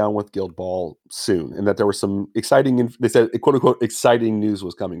to go down with Guild Ball soon, and that there was some exciting, they said, quote unquote, exciting news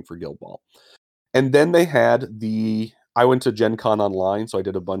was coming for Guild Ball. And then they had I went to Gen Con Online, so I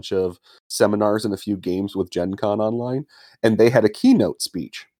did a bunch of seminars and a few games with Gen Con Online, and they had a keynote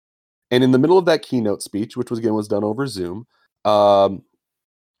speech. And in the middle of that keynote speech, which was done over Zoom,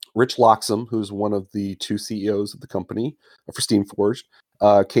 Rich Loxam, who's one of the two CEOs of the company for Steamforged,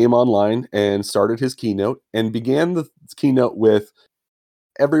 came online and started his keynote and began the keynote with,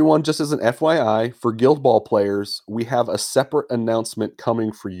 everyone, just as an FYI, for Guild Ball players, we have a separate announcement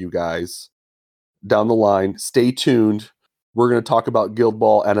coming for you guys down the line. Stay tuned. We're going to talk about Guild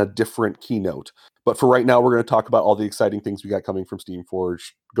Ball at a different keynote. But for right now, we're going to talk about all the exciting things we got coming from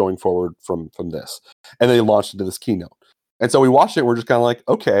Steamforge going forward from this. And they launched into this keynote. And so we watched it, and we're just kind of like,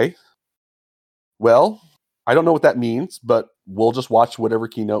 okay, well, I don't know what that means, but we'll just watch whatever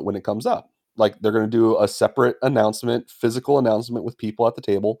keynote when it comes up. Like, they're going to do a separate announcement, physical announcement with people at the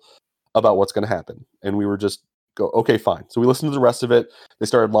table about what's going to happen. And we were just okay, fine. So we listened to the rest of it. They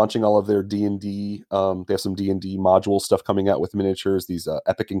started launching all of their D&D. They have some D&D module stuff coming out with miniatures, these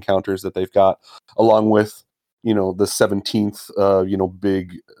epic encounters that they've got, along with, the 17th,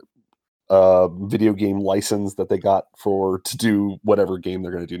 big video game license that they got to do whatever game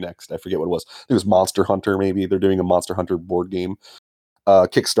they're going to do next. I forget what it was. I think it was Monster Hunter, maybe. They're doing a Monster Hunter board game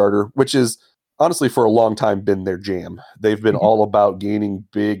Kickstarter, which is honestly for a long time been their jam. They've been all about gaining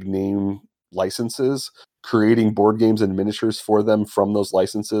big name licenses, creating board games and miniatures for them from those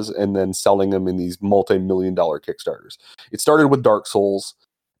licenses, and then selling them in these multi-million-dollar Kickstarters. It started with Dark Souls,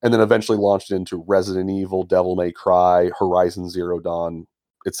 and then eventually launched into Resident Evil, Devil May Cry, Horizon Zero Dawn,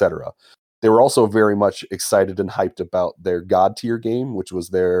 etc. They were also very much excited and hyped about their God tier game, which was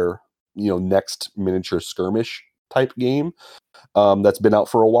their next miniature skirmish type game that's been out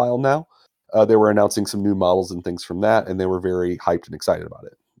for a while now. They were announcing some new models and things from that, and they were very hyped and excited about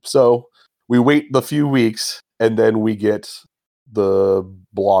it. So we wait the few weeks, and then we get the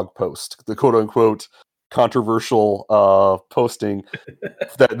blog post, the quote-unquote controversial posting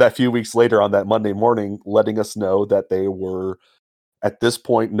that few weeks later on that Monday morning, letting us know that they were, at this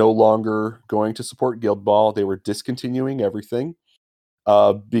point, no longer going to support Guild Ball. They were discontinuing everything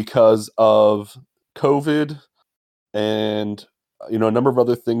because of COVID and a number of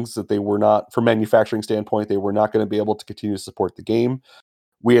other things that they were not, from manufacturing standpoint, they were not going to be able to continue to support the game.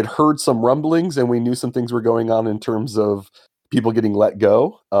 We had heard some rumblings, and we knew some things were going on in terms of people getting let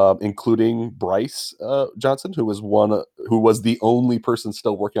go, including Bryce Johnson, who was the only person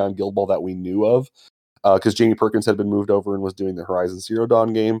still working on Guild Ball that we knew of, because Jamie Perkins had been moved over and was doing the Horizon Zero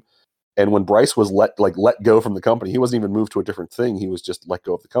Dawn game. And when Bryce was let go from the company, he wasn't even moved to a different thing. He was just let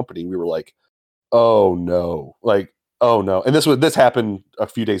go of the company. We were like, oh no, oh no. And this happened a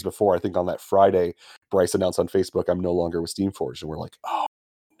few days before. I think on that Friday, Bryce announced on Facebook, I'm no longer with Steamforged. And we're like, oh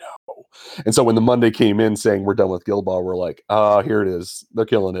no. And so when the Monday came in saying we're done with Guild Ball, we're like, here it is. They're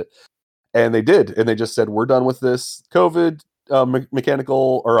killing it. And they did, and they just said, we're done with this COVID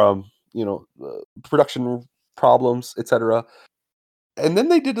mechanical or production problems, etc. And then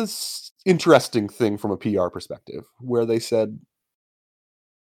they did this interesting thing from a PR perspective, where they said,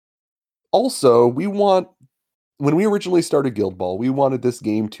 also, when we originally started Guild Ball, we wanted this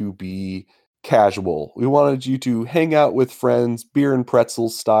game to be casual. We wanted you to hang out with friends, beer and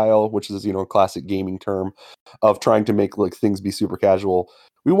pretzels style, which is, a classic gaming term of trying to make like things be super casual.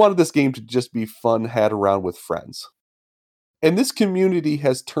 We wanted this game to just be fun, had around with friends. And this community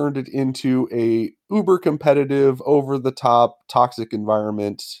has turned it into a uber competitive, over the top, toxic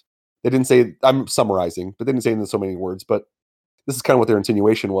environment. They didn't say, I'm summarizing, but they didn't say it in so many words, but this is kind of what their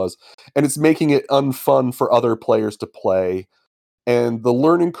insinuation was. And it's making it unfun for other players to play. And the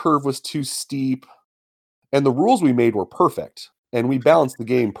learning curve was too steep. And the rules we made were perfect. And we balanced the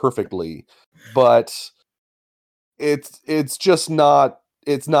game perfectly. But it's just not,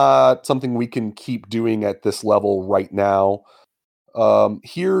 it's not something we can keep doing at this level right now.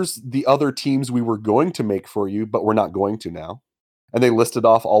 Here's the other teams we were going to make for you, but we're not going to now. And they listed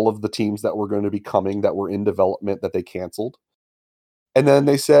off all of the teams that were going to be coming, that were in development, that they canceled. And then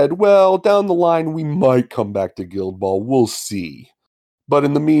they said, well, down the line, we might come back to Guild Ball. We'll see. But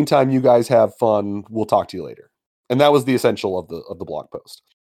in the meantime, you guys have fun. We'll talk to you later. And that was the essential of the blog post.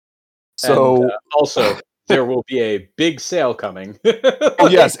 So and, also, there will be a big sale coming. Oh,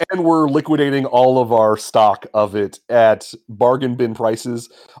 yes. And we're liquidating all of our stock of it at bargain bin prices,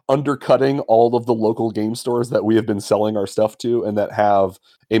 undercutting all of the local game stores that we have been selling our stuff to and that have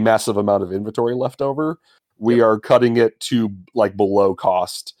a massive amount of inventory left over. We are cutting it to like below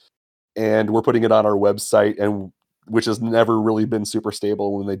cost, and we're putting it on our website, and which has never really been super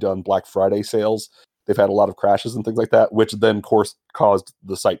stable. When they've done Black Friday sales, they've had a lot of crashes and things like that, which then of course caused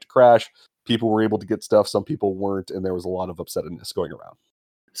the site to crash. People were able to get stuff, some people weren't, and there was a lot of upsetness going around.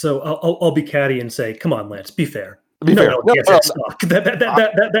 So I'll be catty and say, come on, Lance, be fair. Be fair. Stock.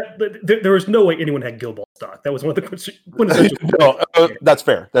 There was no way anyone had Guild Ball stock. That was one of the that's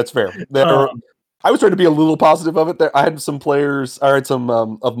fair. That's fair. I was trying to be a little positive of it. There, I had some players. I had some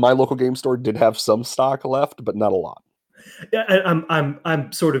of my local game store did have some stock left, but not a lot. Yeah,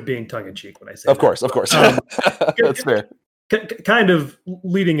 I'm sort of being tongue in cheek when I say. Of course. That's fair. Kind of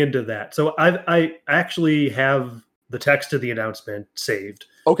leading into that. So I actually have the text of the announcement saved.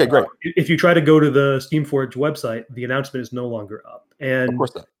 Okay, great. If you try to go to the Steamforge website, the announcement is no longer up. And of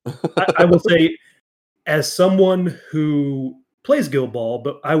course not. I will say, as someone who plays Guild Ball,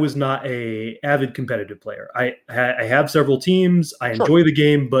 but I was not a avid competitive player. I have several teams. I enjoy the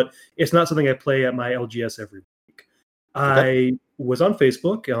game, but it's not something I play at my LGS every week. Okay. I was on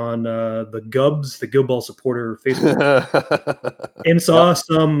Facebook on the GUBS, the Guild Ball supporter Facebook, and saw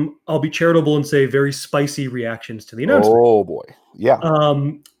some, I'll be charitable and say, very spicy reactions to the announcement. Oh boy. Yeah.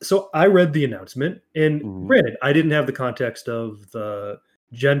 So I read the announcement, and granted, I didn't have the context of the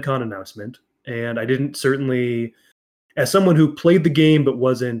Gen Con announcement, and I didn't certainly, as someone who played the game but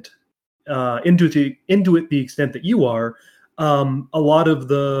wasn't into it the extent that you are, a lot of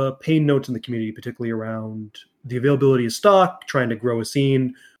the pain notes in the community, particularly around the availability of stock, trying to grow a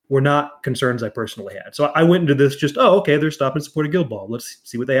scene, were not concerns I personally had. So I went into this just, okay, they're stopping supporting Guild Ball. Let's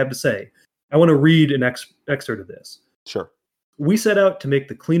see what they have to say. I want to read an excerpt of this. Sure. We set out to make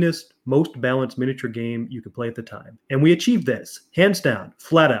the cleanest, most balanced miniature game you could play at the time. And we achieved this. Hands down,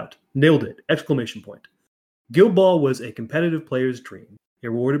 flat out, nailed it, exclamation point. Guild Ball was a competitive player's dream. It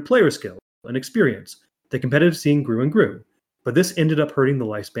rewarded player skill and experience. The competitive scene grew and grew. But this ended up hurting the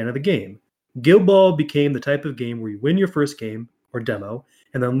lifespan of the game. Guild Ball became the type of game where you win your first game, or demo,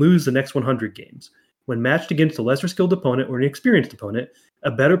 and then lose the next 100 games. When matched against a lesser skilled opponent or an experienced opponent,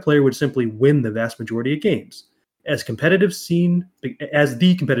 a better player would simply win the vast majority of games. As the competitive scene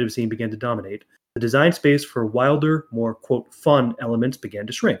began to dominate, the design space for wilder, more, quote, fun elements began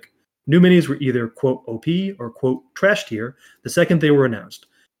to shrink. New minis were either, quote, OP or, quote, trash tier the second they were announced.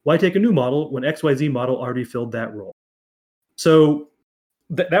 Why take a new model when XYZ model already filled that role? So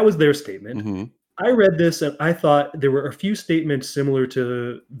that was their statement. Mm-hmm. I read this and I thought there were a few statements similar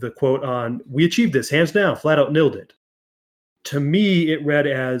to the quote on, we achieved this, hands down, flat out nailed it. To me, it read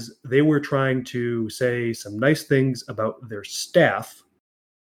as they were trying to say some nice things about their staff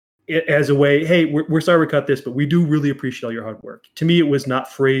as a way, hey, we're sorry we cut this, but we do really appreciate all your hard work. To me, it was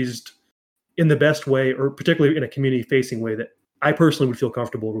not phrased in the best way, or particularly in a community-facing way that I personally would feel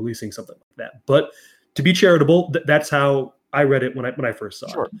comfortable releasing something like that. But to be charitable, that's how I read it when I first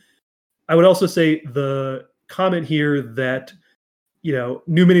saw it. I would also say the comment here that, you know,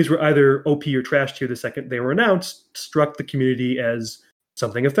 new minis were either OP or trash tier the second they were announced struck the community as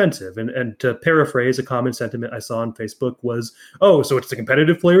something offensive. And to paraphrase a common sentiment I saw on Facebook was, oh, so it's the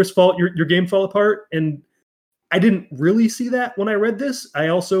competitive player's fault your game fell apart? And I didn't really see that when I read this. I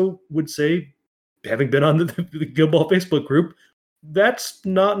also would say, having been on the Guild Ball Facebook group, that's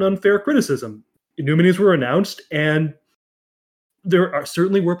not an unfair criticism. New menus were announced, and there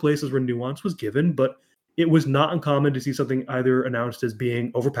certainly were places where nuance was given, but it was not uncommon to see something either announced as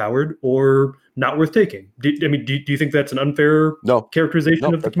being overpowered or not worth taking. Do you think that's an unfair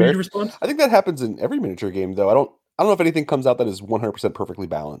characterization of the community response? I think that happens in every miniature game, though. I don't know if anything comes out that is 100% perfectly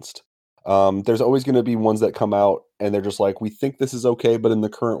balanced. There's always going to be ones that come out and they're just like, we think this is okay, but in the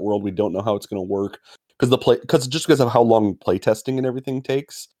current world, we don't know how it's going to work because of how long play testing and everything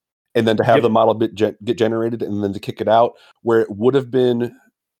takes, and then to have the model get generated and then to kick it out, where it would have been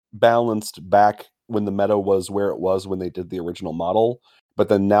balanced back when the meta was where it was when they did the original model, but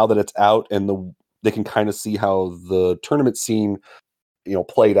then now that it's out and they can kind of see how the tournament scene,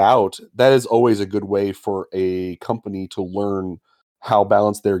 played out, that is always a good way for a company to learn how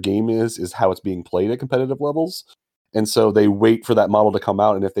balanced their game is how it's being played at competitive levels. And so they wait for that model to come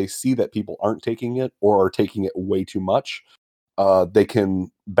out, and if they see that people aren't taking it or are taking it way too much, they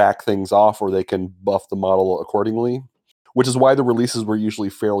can back things off or they can buff the model accordingly, which is why the releases were usually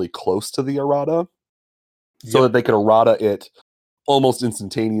fairly close to the errata, so that they could errata it almost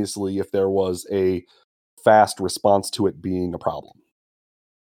instantaneously if there was a fast response to it being a problem.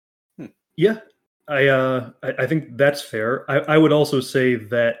 Yeah, I think that's fair. I would also say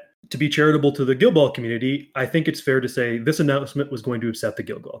that, to be charitable to the Guild Ball community, I think it's fair to say this announcement was going to upset the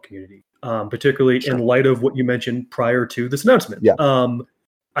Guild Ball community, particularly in light of what you mentioned prior to this announcement. Yeah.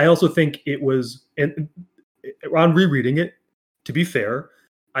 I also think it was, and on rereading it, to be fair,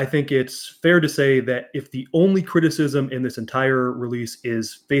 I think it's fair to say that if the only criticism in this entire release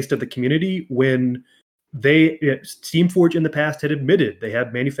is faced at the community, when Steamforge in the past had admitted they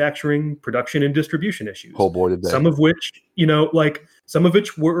had manufacturing, production, and distribution issues. Oh boy, did they. Some of which, some of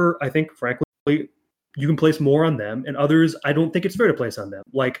which were, I think, frankly, you can place more on them, and others I don't think it's fair to place on them.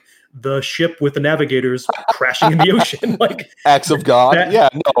 Like the ship with the navigators crashing in the ocean. Like acts of God. I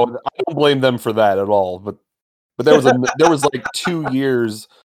don't blame them for that at all. But there was like 2 years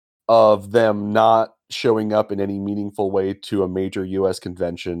of them not showing up in any meaningful way to a major US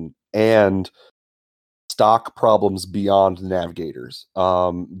convention, and stock problems beyond navigators.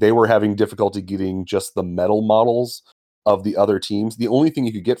 They were having difficulty getting just the metal models of the other teams. The only thing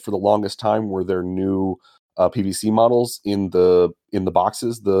you could get for the longest time were their new PVC models in the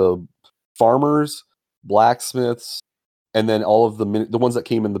boxes, the farmers, blacksmiths, and then all of the ones that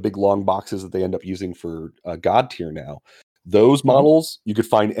came in the big long boxes that they end up using for God tier now. Those models you could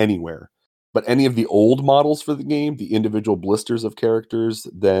find anywhere. But any of the old models for the game, the individual blisters of characters,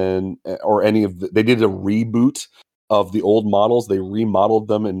 they did a reboot of the old models. They remodeled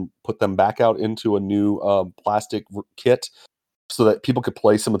them and put them back out into a new plastic kit so that people could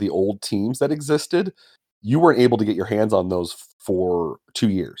play some of the old teams that existed. You weren't able to get your hands on those for 2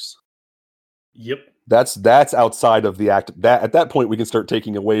 years. Yep. That's outside of the act. That at that point we can start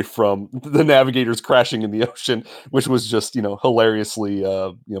taking away from the navigators crashing in the ocean, which was just hilariously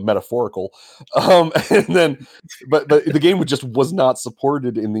metaphorical. And then, but the game just was not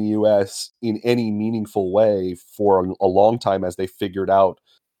supported in the US in any meaningful way for a long time as they figured out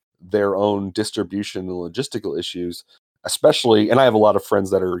their own distribution and logistical issues. Especially, and I have a lot of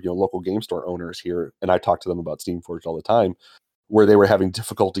friends that are local game store owners here, and I talk to them about Steamforged all the time, where they were having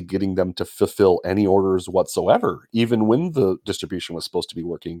difficulty getting them to fulfill any orders whatsoever, even when the distribution was supposed to be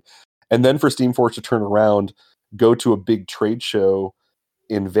working. And then for Steamforged to turn around, go to a big trade show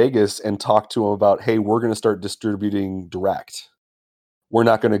in Vegas and talk to them about, hey, we're going to start distributing direct. We're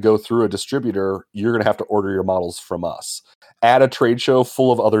not going to go through a distributor. You're going to have to order your models from us at a trade show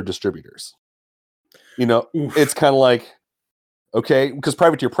full of other distributors. It's kind of like, okay, because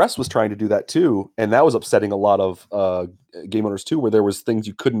Privateer Press was trying to do that too, and that was upsetting a lot of game owners too, where there was things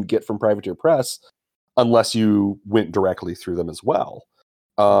you couldn't get from Privateer Press unless you went directly through them as well.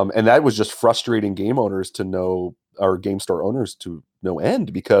 And that was just frustrating game owners to know, or game store owners to no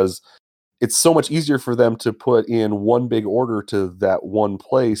end, because it's so much easier for them to put in one big order to that one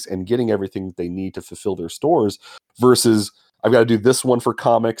place and getting everything that they need to fulfill their stores, versus I've got to do this one for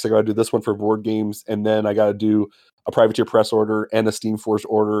comics, I got to do this one for board games, and then I got to do a Privateer Press order and a Steamforged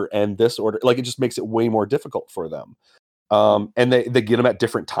order and this order. Like, it just makes it way more difficult for them. And they get them at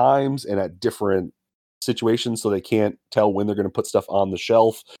different times and at different situations, so they can't tell when they're going to put stuff on the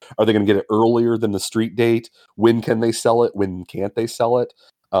shelf. Are they going to get it earlier than the street date? When can they sell it? When can't they sell it?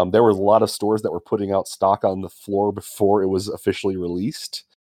 There were a lot of stores that were putting out stock on the floor before it was officially released.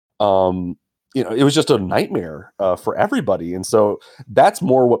 it was just a nightmare for everybody. And so that's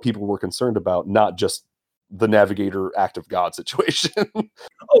more what people were concerned about, not just the Navigator Act of God situation.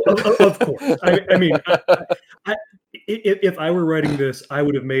 Of course. I mean, if I were writing this, I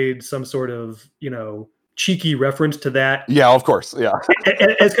would have made some sort of, cheeky reference to that. Yeah, of course. Yeah.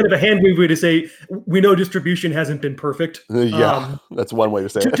 As kind of a hand wave way to say, we know distribution hasn't been perfect. Yeah, that's one way to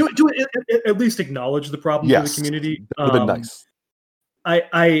say it. To at least acknowledge the problem for the community. That would have been nice.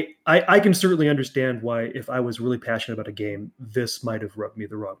 I can certainly understand why, if I was really passionate about a game, this might have rubbed me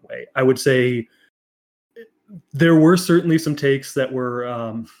the wrong way. I would say there were certainly some takes that were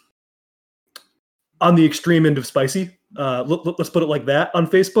on the extreme end of spicy. Let's put it like that on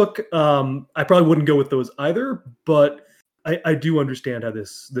Facebook. I probably wouldn't go with those either, but I do understand how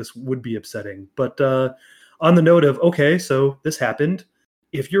this would be upsetting. But on the note of, okay, so this happened.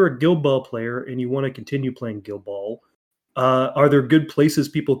 If you're a Guild Ball player and you want to continue playing Guild Ball, are there good places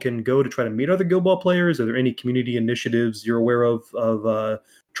people can go to try to meet other Guild Ball players? Are there any community initiatives you're aware of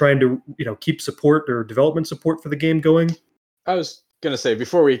trying to keep support or development support for the game going? I was gonna say,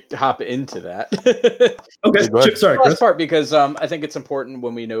 before we hop into that, okay, sorry, last part, because I think it's important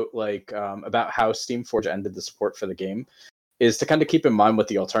when we note about how Steamforge ended the support for the game, is to kind of keep in mind what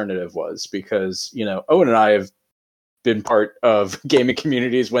the alternative was, because Owen and I have been part of gaming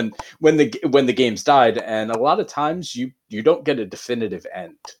communities when the games died, and a lot of times you don't get a definitive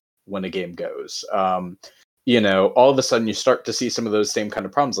end when a game goes. All of a sudden you start to see some of those same kind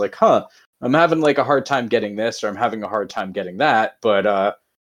of problems, like, I'm having a hard time getting this, or I'm having a hard time getting that, but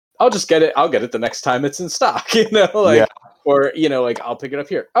I'll just get it. I'll get it the next time it's in stock, or I'll pick it up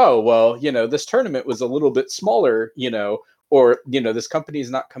here. Oh, well, this tournament was a little bit smaller, or this company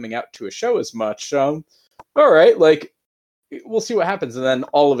is not coming out to a show as much. All right, we'll see what happens, and then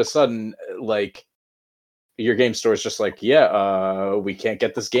all of a sudden, your game store is just we can't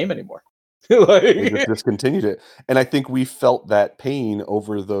get this game anymore. We just discontinued it. And I think we felt that pain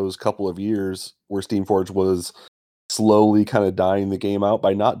over those couple of years where Steamforge was slowly kind of dying the game out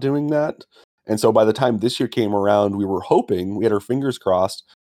by not doing that. And so by the time this year came around, we were hoping, we had our fingers crossed,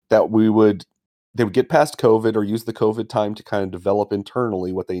 that they would get past COVID, or use the COVID time to kind of develop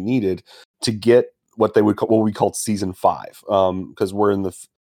internally what they needed to get what we called season 5. Because we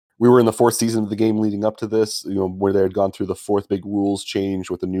were in the 4th season of the game leading up to this, where they had gone through the 4th big rules change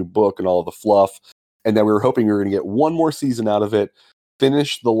with the new book and all of the fluff. And then we were hoping we were going to get one more season out of it,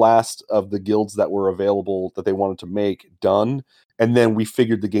 finish the last of the guilds that were available that they wanted to make done. And then we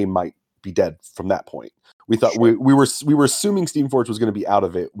figured the game might be dead from that point. We thought we were assuming Steamforge was going to be out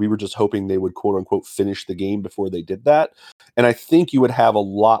of it. We were just hoping they would quote unquote finish the game before they did that. And I think you would have a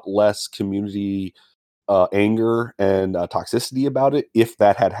lot less community anger and toxicity about it if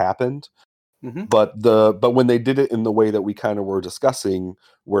that had happened. Mm-hmm. But when they did it in the way that we kind of were discussing,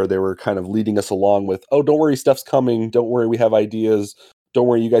 where they were kind of leading us along with, oh, don't worry, stuff's coming, don't worry, we have ideas, don't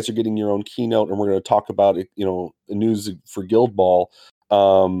worry, you guys are getting your own keynote, and we're going to talk about it, the news for Guild Ball.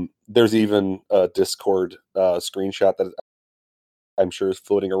 There's even a Discord screenshot that I'm sure is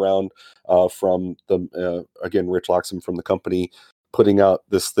floating around from the again, Rich Loxham from the company, putting out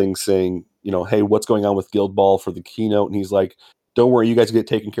this thing saying, hey, what's going on with Guild Ball for the keynote? And he's like, don't worry, you guys get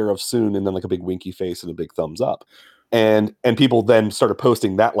taken care of soon. And then a big winky face and a big thumbs up. And people then started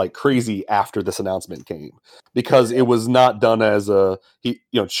posting that like crazy after this announcement came, because it was not done as he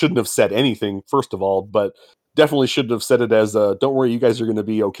shouldn't have said anything, first of all, but definitely shouldn't have said it as don't worry, you guys are going to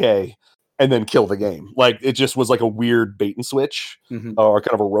be okay, and then kill the game. It just was like a weird bait and switch, or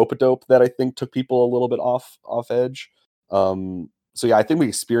kind of a rope-a-dope that I think took people a little bit off edge. So yeah, I think we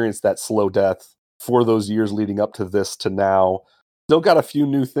experienced that slow death for those years leading up to this to now. Still got a few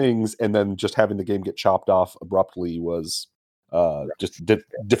new things, and then just having the game get chopped off abruptly was just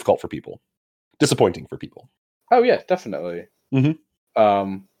difficult for people, disappointing for people. Oh yeah, definitely.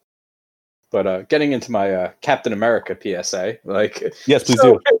 Mm-hmm. But getting into my Captain America PSA, yes, please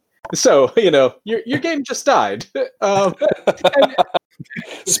do. So your game just died.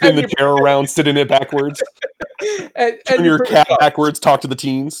 Spin the chair around, sit in it backwards, turn your cat backwards, talk to the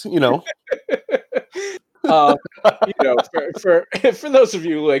teens. For those of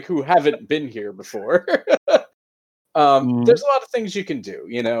you who haven't been here before, there's a lot of things you can do,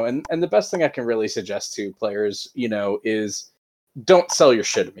 and the best thing I can really suggest to players, is don't sell your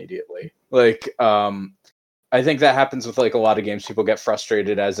shit immediately. I think that happens with a lot of games. People get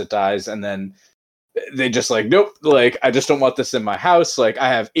frustrated as it dies, and then they just nope, I just don't want this in my house. I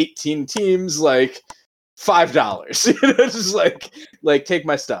have 18 teams, $5, just take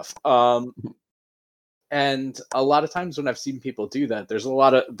my stuff. And a lot of times when I've seen people do that, there's a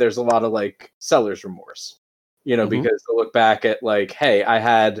lot of seller's remorse, because they look back at hey, I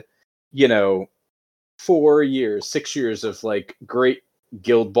had you know, 4 years, 6 years of like great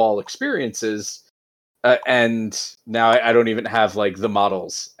Guild Ball experiences, and now I don't even have like the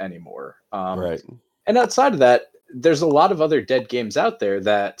models anymore. Right. And outside of that, there's a lot of other dead games out there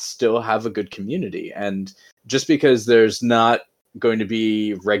that still have a good community. And just because there's not going to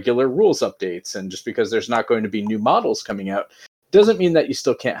be regular rules updates, and just because there's not going to be new models coming out, doesn't mean that you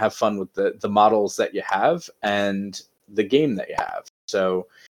still can't have fun with the models that you have and the game that you have. So,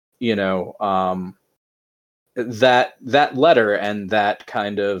 you know, that letter and that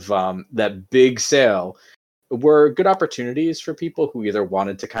kind of that big sale were good opportunities for people who either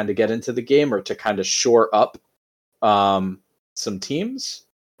wanted to kind of get into the game or to kind of shore up some teams.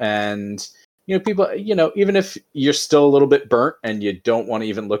 And people, even if you're still a little bit burnt and you don't want to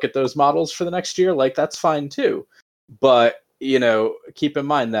even look at those models for the next year, like that's fine too. But keep in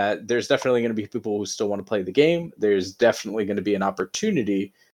mind that there's definitely going to be people who still want to play the game. There's definitely going to be an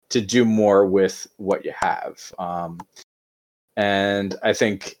opportunity to do more with what you have. And I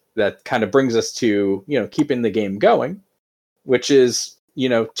think that kind of brings us to, keeping the game going, which is,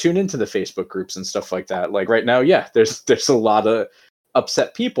 tune into the Facebook groups and stuff like that. Like right now, yeah, there's a lot of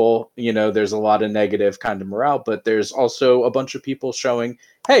upset people, there's a lot of negative kind of morale, but there's also a bunch of people showing,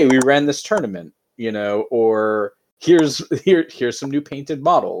 hey, we ran this tournament, or here's some new painted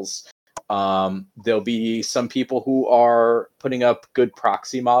models. There'll be some people who are putting up good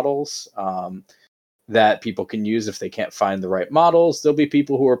proxy models that people can use if they can't find the right models. There'll be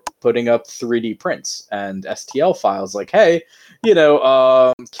people who are putting up 3D prints and STL files like, hey,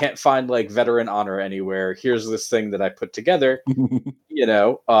 can't find like veteran honor anywhere. Here's this thing that I put together,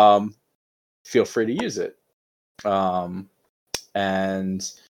 feel free to use it.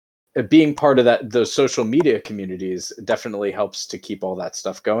 And being part of those social media communities definitely helps to keep all that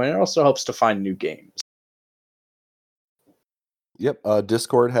stuff going. It also helps to find new games. Yep.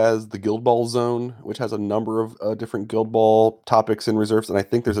 Discord has the Guild Ball Zone, which has a number of different Guild Ball topics and reserves. And I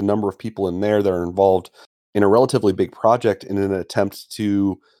think there's a number of people in there that are involved in a relatively big project in an attempt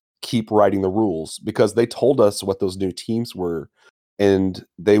to keep writing the rules, because they told us what those new teams were. And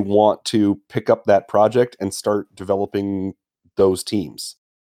they want to pick up that project and start developing those teams.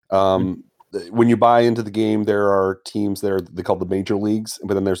 When you buy into the game, there are teams that they call the major leagues,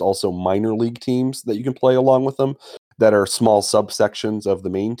 but then there's also minor league teams that you can play along with them that are small subsections of the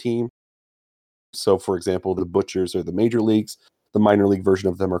main team. So, for example, the Butchers are the major leagues. The minor league version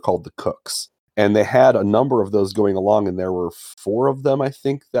of them are called the Cooks. And they had a number of those going along, and there were 4 of them, I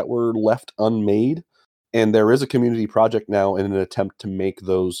think, that were left unmade. And there is a community project now in an attempt to make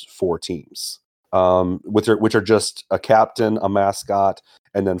those 4 teams, which are just a captain, a mascot,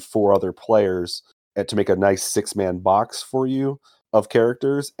 and then 4 other players to make a nice 6-man box for you of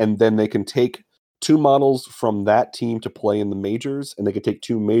characters. And then they can take 2 models from that team to play in the majors, and they could take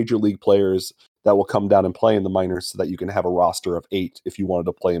 2 major league players that will come down and play in the minors, so that you can have a roster of 8 if you wanted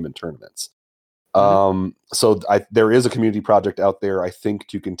to play them in tournaments. So there is a community project out there, I think,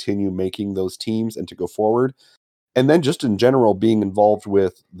 to continue making those teams and to go forward. And then just in general, being involved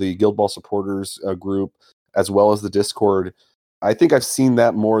with the Guild Ball supporters group, as well as the Discord. I think I've seen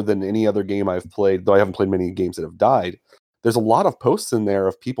that more than any other game I've played, though I haven't played many games that have died. There's a lot of posts in there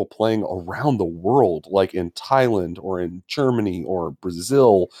of people playing around the world, like in Thailand or in Germany or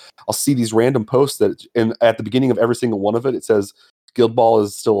Brazil. I'll see these random posts and at the beginning of every single one of it, it says, Guild Ball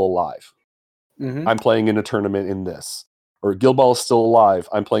is still alive. Mm-hmm. I'm playing in a tournament in this. Or Guild Ball is still alive.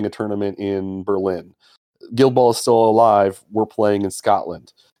 I'm playing a tournament in Berlin. Guild Ball is still alive. We're playing in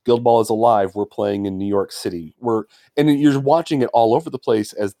Scotland. Guild Ball is alive. We're playing in New York City. And you're watching it all over the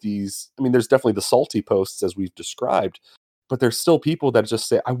place as these. I mean, there's definitely the salty posts as we've described, but there's still people that just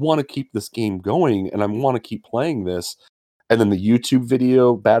say, I want to keep this game going and I want to keep playing this. And then the YouTube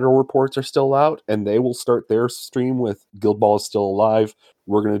video battle reports are still out, and they will start their stream with Guild Ball is still alive.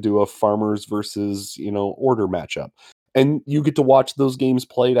 We're going to do a farmers versus, order matchup. And you get to watch those games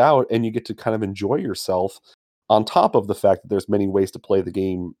played out, and you get to kind of enjoy yourself, on top of the fact that there's many ways to play the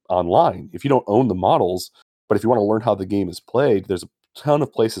game online. If you don't own the models, but if you want to learn how the game is played, there's a ton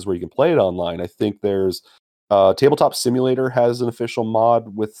of places where you can play it online. I think there's Tabletop Simulator has an official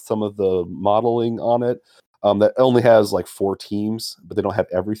mod with some of the modeling on it. That only has like 4 teams, but they don't have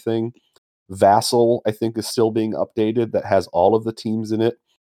everything. Vassal, I think, is still being updated. That has all of the teams in it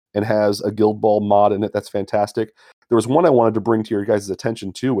and has a Guild Ball mod in it. That's fantastic. There was one I wanted to bring to your guys'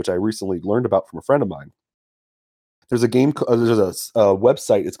 attention too, which I recently learned about from a friend of mine. There's a game, there's a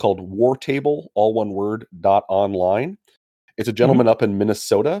website. It's called Wartable, all one word, .online. It's a gentleman up in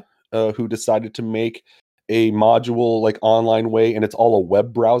Minnesota who decided to make a module like online way, and it's all a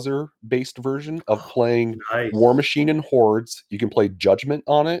web browser based version of playing War Machine and Hordes. You can play Judgment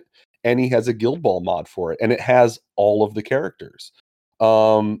on it, and he has a Guild Ball mod for it, and it has all of the characters.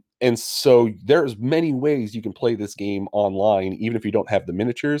 And so there's many ways you can play this game online, even if you don't have the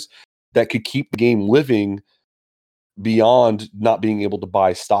miniatures, that could keep the game living beyond not being able to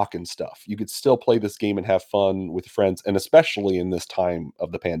buy stock and stuff. You could still play this game and have fun with friends, and especially in this time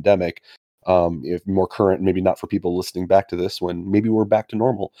of the pandemic, if more current, maybe not for people listening back to this when maybe we're back to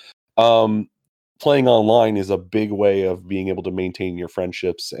normal. Playing online is a big way of being able to maintain your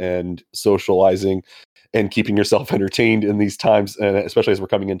friendships and socializing and keeping yourself entertained in these times, and especially as we're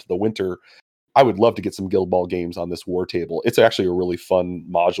coming into the winter. I would love to get some Guild Ball games on this War Table. It's actually a really fun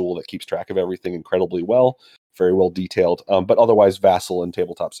module that keeps track of everything incredibly well, very well detailed. But otherwise, Vassal and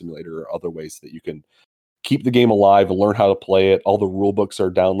Tabletop Simulator are other ways that you can keep the game alive and learn how to play it. All the rule books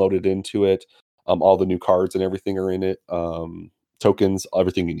are downloaded into it. All the new cards and everything are in it. Tokens,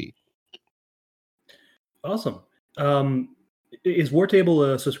 everything you need. Awesome. Is War Table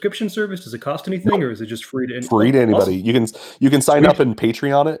a subscription service? Does it cost anything, or is it just free to free to anybody? Awesome. You can sign up and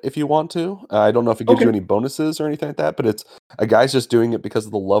Patreon it if you want to. I don't know if it gives you any bonuses or anything like that, but it's a guy's just doing it because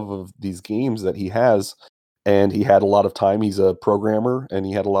of the love of these games that he has, and he had a lot of time. He's a programmer, and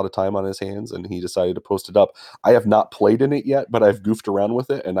he had a lot of time on his hands, and he decided to post it up. I have not played in it yet, but I've goofed around with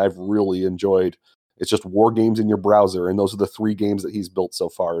it, and I've really enjoyed. It's just war games in your browser, and those are the 3 games that he's built so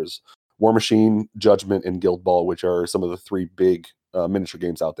far: is War Machine, Judgment, and Guild Ball, which are some of the 3 big miniature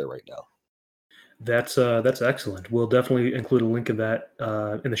games out there right now. That's excellent. We'll definitely include a link of that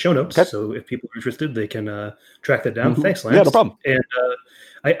in the show notes. Okay. So if people are interested, they can track that down. Mm-hmm. Thanks, Lance. Yeah, no problem. And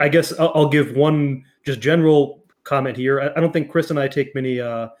I guess I'll give one just general comment here. I don't think Chris and I take many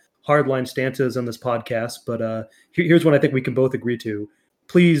hardline stances on this podcast, but here's one I think we can both agree to.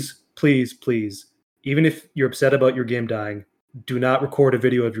 Please, please, please, even if you're upset about your game dying, do not record a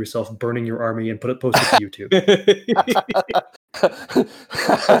video of yourself burning your army and post it to YouTube.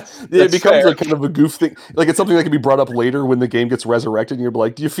 It becomes like kind of a goof thing. Like it's something that can be brought up later when the game gets resurrected, and you're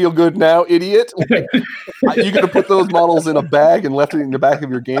like, "Do you feel good now, idiot?" You could have put those models in a bag and left it in the back of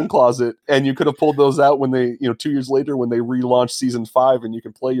your game closet, and you could have pulled those out when they, 2 years later when they relaunched Season 5, and you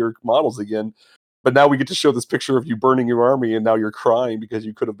can play your models again. But now we get to show this picture of you burning your army, and now you're crying because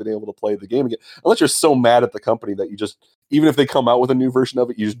you could have been able to play the game again. Unless you're so mad at the company that you just, even if they come out with a new version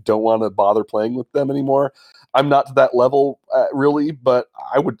of it, you just don't want to bother playing with them anymore. I'm not to that level, really, but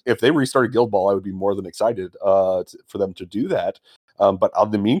I would, if they restarted Guild Ball, I would be more than excited for them to do that. But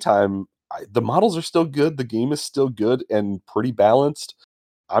in the meantime, the models are still good. The game is still good and pretty balanced.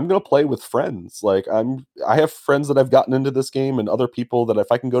 I'm going to play with friends. Like I have friends that I've gotten into this game, and other people that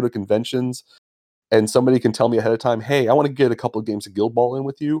if I can go to conventions and somebody can tell me ahead of time, hey, I want to get a couple of games of Guild Ball in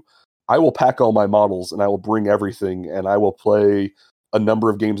with you, I will pack all my models and I will bring everything, and I will play a number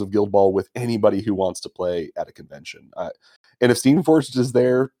of games of Guild Ball with anybody who wants to play at a convention. And if Steamforged is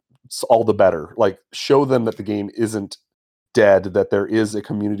there, it's all the better. Like, show them that the game isn't dead, that there is a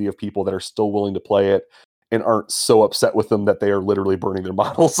community of people that are still willing to play it and aren't so upset with them that they are literally burning their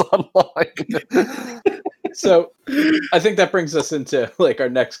models online. So I think that brings us into like our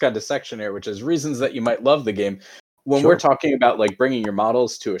next kind of section here, which is reasons that you might love the game. When we're talking about like bringing your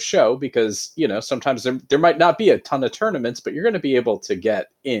models to a show, because, sometimes there might not be a ton of tournaments, but you're going to be able to get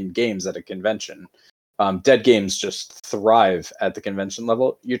in games at a convention. Dead games just thrive at the convention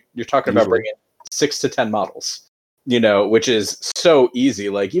level. You're talking about bringing 6 to 10 models, which is so easy.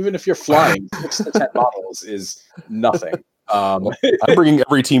 Like, even if you're flying, 6 to 10 models is nothing. I'm bringing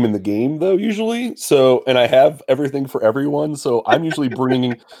every team in the game, though, usually. So, and I have everything for everyone. So I'm usually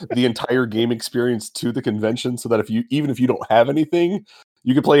bringing the entire game experience to the convention, so that even if you don't have anything,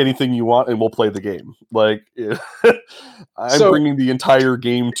 you can play anything you want, and we'll play the game. Like, I'm bringing the entire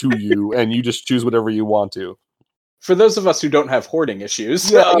game to you, and you just choose whatever you want to. For those of us who don't have hoarding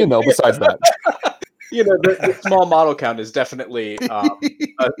issues, yeah, besides that. The small model count is definitely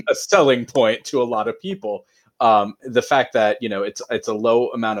a selling point to a lot of people. The fact that, it's a low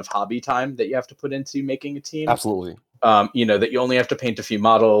amount of hobby time that you have to put into making a team. Absolutely. That you only have to paint a few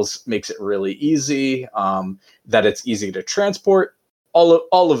models makes it really easy. That it's easy to transport.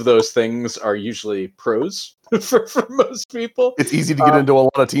 All of those things are usually pros for most people. It's easy to get into a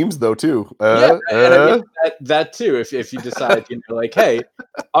lot of teams, though, too. And I mean, that too. If you decide, like, hey,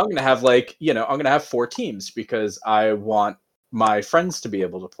 I'm gonna have I'm gonna have 4 teams because I want my friends to be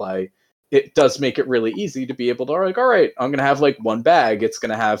able to play. It does make it really easy to be able to, like, all right, I'm going to have like one bag. It's going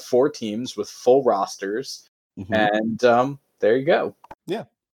to have 4 teams with full rosters. Mm-hmm. And there you go. Yeah.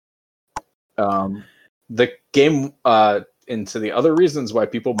 The game, into the other reasons why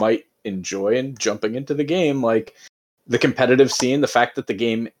people might enjoy and jumping into the game, like the competitive scene, the fact that the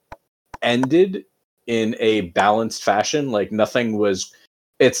game ended in a balanced fashion, like nothing was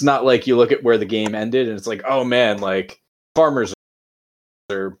it's not like you look at where the game ended and it's like, oh man, like farmers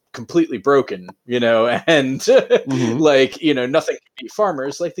are completely broken, and like, nothing can beat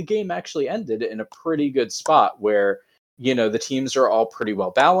farmers. Like the game actually ended in a pretty good spot where, the teams are all pretty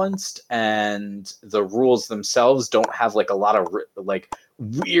well balanced and the rules themselves don't have like a lot of like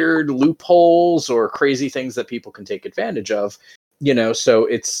weird loopholes or crazy things that people can take advantage of, so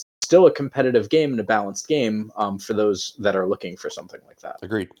it's still a competitive game and a balanced game for those that are looking for something like that.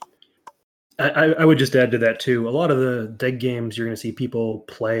 Agreed. I would just add to that too. A lot of the deck games you're going to see people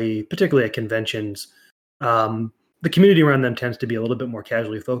play, particularly at conventions, the community around them tends to be a little bit more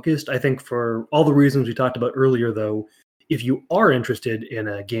casually focused. I think for all the reasons we talked about earlier, though, if you are interested in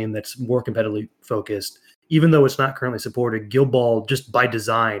a game that's more competitively focused, even though it's not currently supported, Guild Ball just by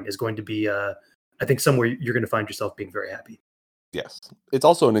design is going to be, I think, somewhere you're going to find yourself being very happy. Yes. It's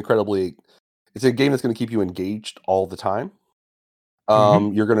also it's a game that's going to keep you engaged all the time.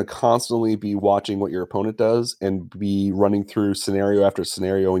 You're going to constantly be watching what your opponent does and be running through scenario after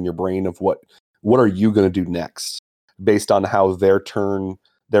scenario in your brain of what are you going to do next based on how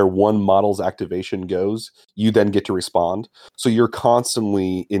their one model's activation goes. You then get to respond. So you're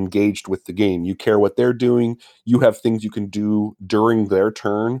constantly engaged with the game. You care what they're doing. You have things you can do during their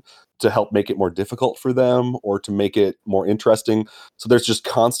turn to help make it more difficult for them or to make it more interesting. So there's just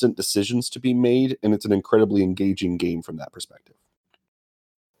constant decisions to be made, and it's an incredibly engaging game from that perspective.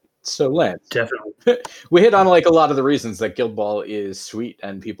 So Lance, definitely, we hit on like a lot of the reasons that Guild Ball is sweet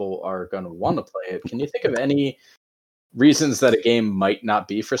and people are going to want to play it. Can you think of any reasons that a game might not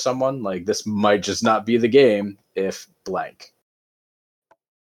be for someone? Like this might just not be the game if blank.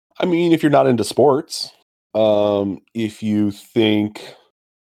 I mean, if you're not into sports, if you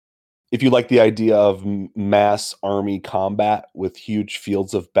like the idea of mass army combat with huge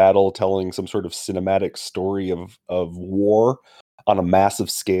fields of battle telling some sort of cinematic story of war on a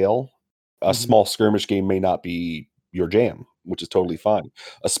massive scale, a small skirmish game may not be your jam, which is totally fine.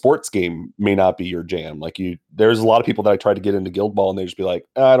 A sports game may not be your jam. There's a lot of people that I try to get into Guild Ball and they just be like,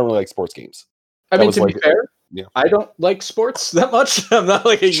 I don't really like sports games. I mean, to be fair, I don't like sports that much. I'm not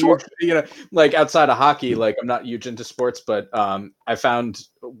like a huge, like outside of hockey, like I'm not huge into sports, but I found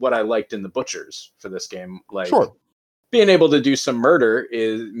what I liked in the butchers for this game. Like being able to do some murder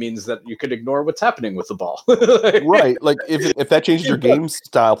means that you could ignore what's happening with the ball. Right. Like if that changes your game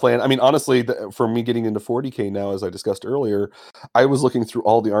style plan, I mean, honestly, for me getting into 40K now, as I discussed earlier, I was looking through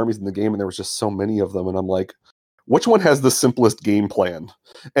all the armies in the game and there was just so many of them. And I'm like, which one has the simplest game plan?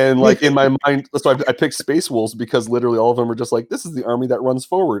 And like in my mind, so I picked Space Wolves because literally all of them are just like, this is the army that runs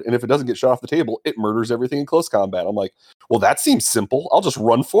forward. And if it doesn't get shot off the table, it murders everything in close combat. I'm like, well, that seems simple. I'll just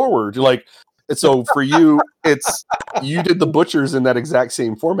run forward. Like, so for you, you did the butchers in that exact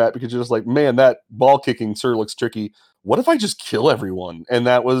same format because you're just like, man, that ball kicking sure looks tricky. What if I just kill everyone? And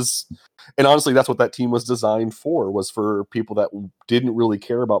honestly, that's what that team was designed for, was for people that didn't really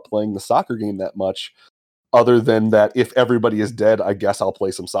care about playing the soccer game that much, other than that if everybody is dead, I guess I'll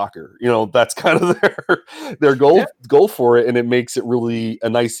play some soccer. That's kind of their goal for it, and it makes it really a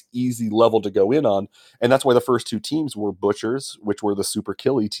nice, easy level to go in on. And that's why the first two teams were Butchers, which were the super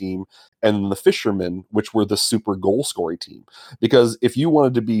killy team, and the Fishermen, which were the super goal scoring team. Because if you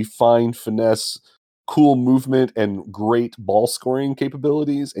wanted to be fine, finesse, cool movement, and great ball scoring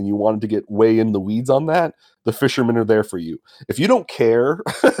capabilities, and you wanted to get way in the weeds on that, the Fishermen are there for you. If you don't care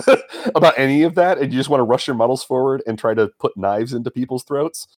about any of that and you just want to rush your models forward and try to put knives into people's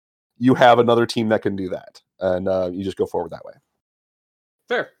throats, you have another team that can do that, and you just go forward that way.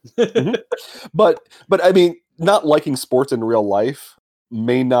 Fair. But I mean, not liking sports in real life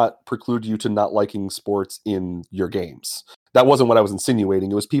may not preclude you to not liking sports in your games. That wasn't what I was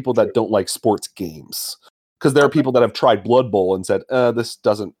insinuating. It was people that don't like sports games. Because there are people that have tried Blood Bowl and said, this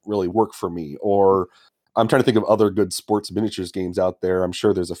doesn't really work for me. Or I'm trying to think of other good sports miniatures games out there. I'm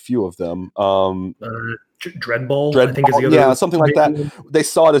sure there's a few of them. Dreadball, I think is the other. Yeah, something like that. They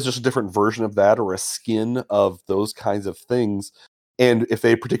saw it as just a different version of that or a skin of those kinds of things. And if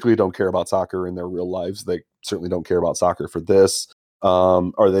they particularly don't care about soccer in their real lives, they certainly don't care about soccer for this.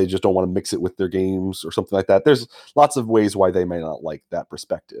 Or they just don't want to mix it with their games or something like that. There's lots of ways why they may not like that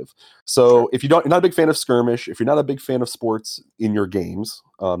perspective. So if you're not a big fan of skirmish, if you're not a big fan of sports in your games,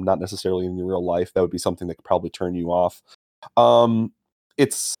 not necessarily in your real life, that would be something that could probably turn you off.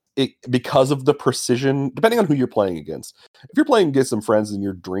 Because of the precision, depending on who you're playing against. If you're playing against some friends and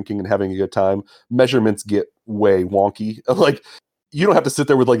you're drinking and having a good time, measurements get way wonky. Like, you don't have to sit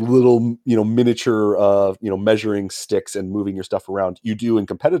there with like little, miniature, measuring sticks and moving your stuff around. You do in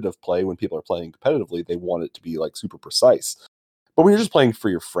competitive play when people are playing competitively, they want it to be like super precise. But when you're just playing for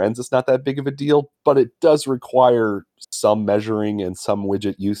your friends, it's not that big of a deal. But it does require some measuring and some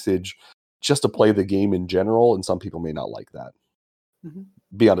widget usage just to play the game in general. And some people may not like that. Mm-hmm.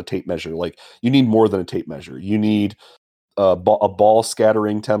 Beyond a tape measure, like you need more than a tape measure. You need a ball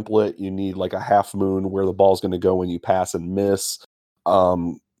scattering template. You need like a half moon where the ball's going to go when you pass and miss.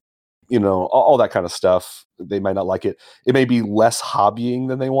 All that kind of stuff. They might not like it. It may be less hobbying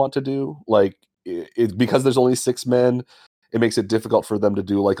than they want to do. Like because there's only 6 men, it makes it difficult for them to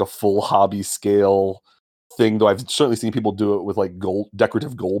do like a full hobby scale thing. Though I've certainly seen people do it with like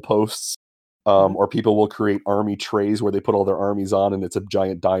decorative goalposts. Or people will create army trays where they put all their armies on, and it's a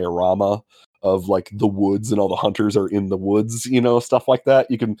giant diorama of like the woods, and all the hunters are in the woods. Stuff like that.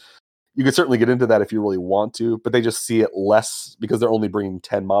 You can certainly get into that if you really want to, but they just see it less because they're only bringing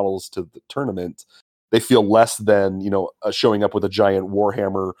 10 models to the tournament. They feel less than showing up with a giant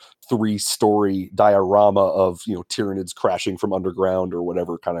Warhammer 3-story diorama of Tyranids crashing from underground or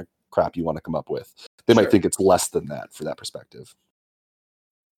whatever kind of crap you want to come up with. They might think it's less than that for that perspective.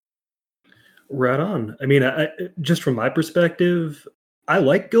 Right on. I mean, just from my perspective, I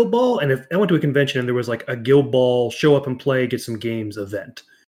like Guild Ball, and if I went to a convention and there was like a Guild Ball show up and play, get some games event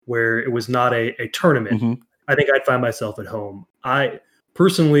where it was not a tournament, I think I'd find myself at home. I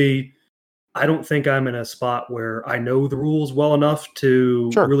personally, I don't think I'm in a spot where I know the rules well enough to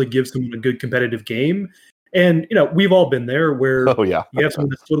really give someone a good competitive game. And, we've all been there where you have someone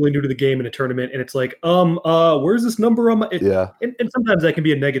that's totally new to the game in a tournament, and it's like, where's this number on my... And sometimes that can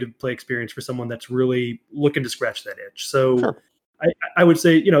be a negative play experience for someone that's really looking to scratch that itch. So I would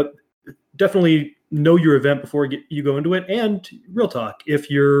say, definitely know your event before you go into it. And real talk,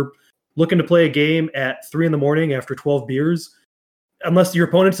 if you're looking to play a game at 3 a.m. after 12 beers, unless your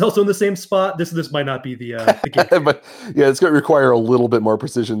opponent's also in the same spot, this might not be the game. But it's going to require a little bit more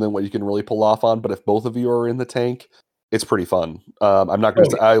precision than what you can really pull off on. But if both of you are in the tank, it's pretty fun. I'm not going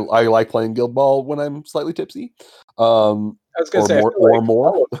to say I like playing Guild Ball when I'm slightly tipsy. I was going to say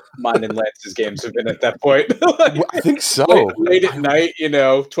more. Mine and Lance's games have been at that point. I think so. Late at night,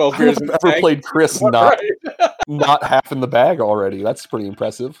 12 beers. I've ever played Chris not half in the bag already. That's pretty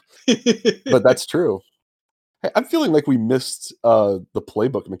impressive. But that's true. Hey, I'm feeling like we missed the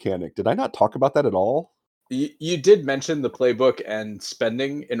playbook mechanic. Did I not talk about that at all? You did mention the playbook and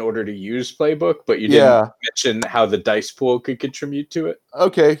spending in order to use playbook, but you didn't mention how the dice pool could contribute to it.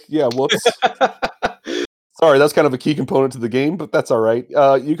 Okay, whoops. Sorry, that's kind of a key component to the game, but that's all right.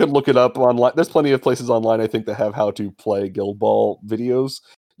 You can look it up online. There's plenty of places online, I think, that have how to play Guild Ball videos.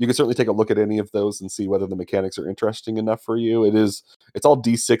 You can certainly take a look at any of those and see whether the mechanics are interesting enough for you. It's all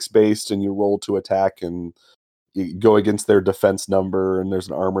D6 based, and you roll to attack, and you go against their defense number, and there's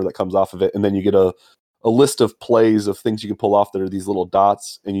an armor that comes off of it, and then you get a list of plays of things you can pull off that are these little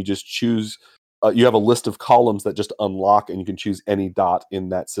dots, and you just choose. You have a list of columns that just unlock, and you can choose any dot in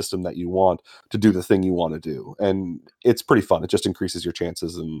that system that you want to do the thing you want to do, and it's pretty fun. It just increases your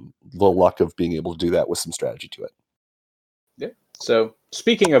chances and the luck of being able to do that with some strategy to it. Yeah. So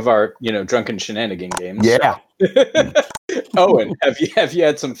speaking of our, drunken shenanigan games, Owen, have you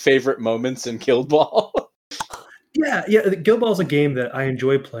had some favorite moments in Guild Ball? Yeah. Guild Ball is a game that I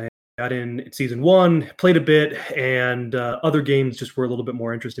enjoy playing. Got in season 1, played a bit, and other games just were a little bit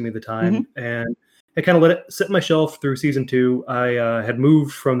more interesting at the time. And I kind of let it sit on my shelf through season 2. I had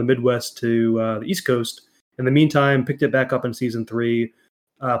moved from the Midwest to the East Coast. In the meantime, picked it back up in season 3.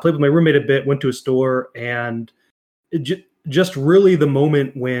 Played with my roommate a bit, went to a store, and just really the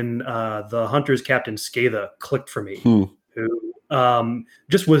moment when the Hunters Captain Scatha clicked for me. Who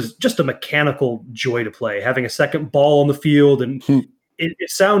just was just a mechanical joy to play, having a second ball on the field. And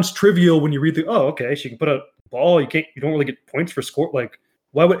it sounds trivial when you read she can put a ball. You don't really get points for score. Like,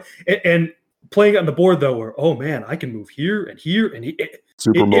 why would, and playing on the board though, where, oh man, I can move here and here. And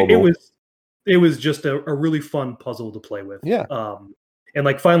super mobile. It was just a really fun puzzle to play with. Yeah. And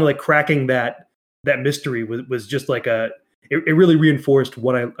like finally like cracking that mystery was just like it really reinforced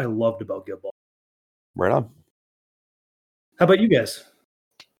what I loved about Guild Ball. Right on. How about you guys?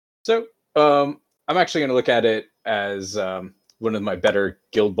 So I'm actually going to look at it as one of my better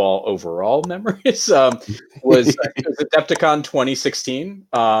Guild Ball overall memories. Was Adepticon 2016.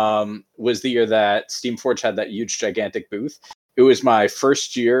 Was the year that Steamforge had that huge, gigantic booth. It was my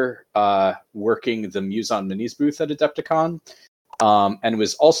first year working the Muson Minis booth at Adepticon. And it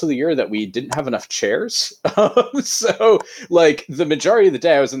was also the year that we didn't have enough chairs. So, like, the majority of the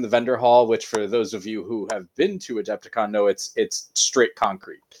day I was in the vendor hall, which for those of you who have been to Adepticon know it's straight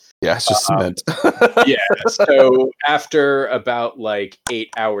concrete. Yeah, it's just cement. Yeah. So after about 8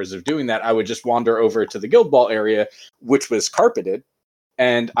 hours of doing that, I would just wander over to the Guild Ball area, which was carpeted,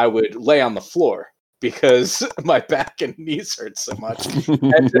 and I would lay on the floor because my back and knees hurt so much.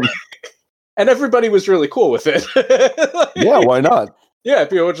 And everybody was really cool with it. Yeah, why not? Yeah,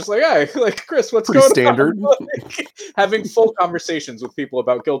 people were just like, "Hey, like Chris, what's Pretty going standard. on?" Like, having full conversations with people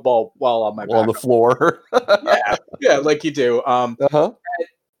about Guild Ball while on my back On the floor. yeah, like you do. Uh-huh.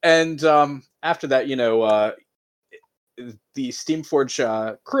 And after that, the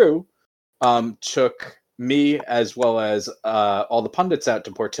Steamforge crew took me as well as all the pundits out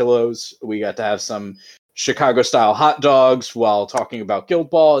to Portillo's. We got to have some Chicago-style hot dogs while talking about Guild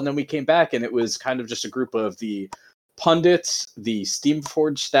Ball, and then we came back, and it was kind of just a group of the pundits, the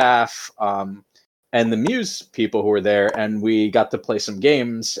Steamforge staff, and the Muse people who were there, and we got to play some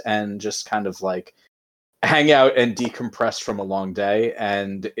games and just kind of like hang out and decompress from a long day,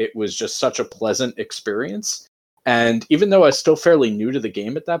 and it was just such a pleasant experience. And even though I was still fairly new to the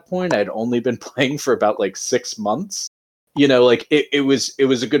game at that point, I'd only been playing for about like 6 months. Like it was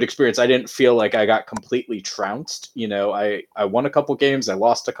a good experience. I didn't feel like I got completely trounced. I won a couple games, I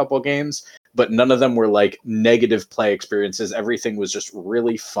lost a couple games, but none of them were like negative play experiences. Everything was just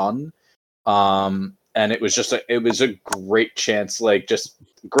really fun. And it was a great chance, like just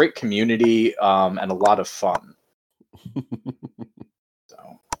great community, and a lot of fun.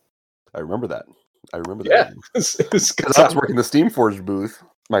 So I remember that. Yeah, it was good. Because I was working the Steamforge booth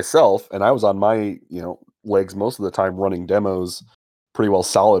myself, and I was on my legs most of the time running demos pretty well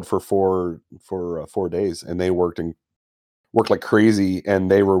solid for 4 days, and they worked like crazy,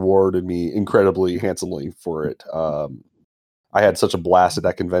 and they rewarded me incredibly handsomely for it. I had such a blast at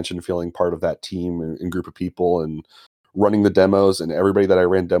that convention, feeling part of that team and group of people, and running the demos, and everybody that I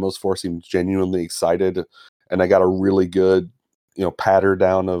ran demos for seemed genuinely excited, and I got a really good patter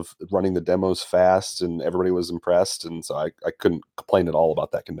down of running the demos fast, and everybody was impressed, and so I couldn't complain at all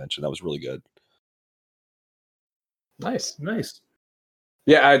about that convention. That was really good. Nice.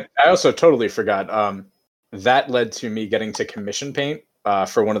 Yeah, I also totally forgot. That led to me getting to commission paint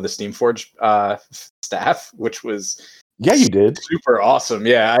for one of the Steamforge staff, which was you did super awesome.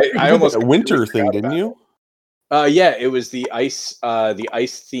 Yeah, I did almost a winter thing, didn't you? Yeah, it was the ice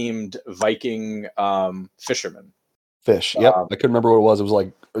themed Viking fisherman. Fish. Yep. I couldn't remember what it was. It was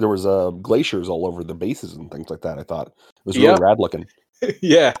like there was glaciers all over the bases and things like that. I thought it was really rad looking.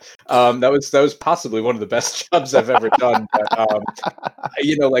 Yeah, that was possibly one of the best jobs I've ever done.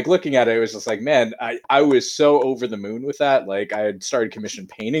 But like looking at it, it was just like, man, I was so over the moon with that. Like I had started commission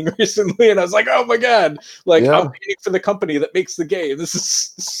painting recently, and I was like, oh my god, like I'm painting for the company that makes the game. This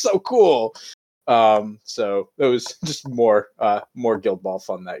is so cool. So it was just more Guild Ball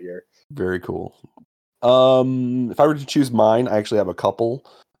fun that year. Very cool. If I were to choose mine, I actually have a couple.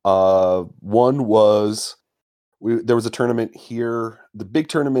 One was there was a tournament here. The big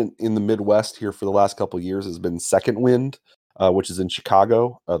tournament in the Midwest here for the last couple of years has been Second Wind, which is in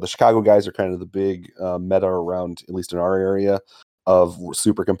Chicago. The Chicago guys are kind of the big meta around, at least in our area, of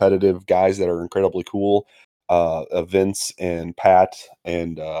super competitive guys that are incredibly cool. Vince and Pat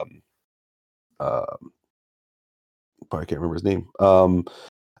and I can't remember his name.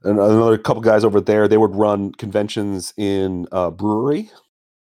 And another couple guys over there, they would run conventions in brewery.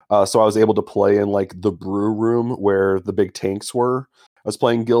 So I was able to play in like the brew room where the big tanks were. I was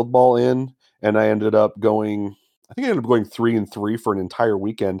playing Guild Ball in, and I ended up going 3-3 for an entire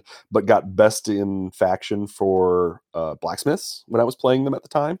weekend, but got best in faction for blacksmiths when I was playing them at the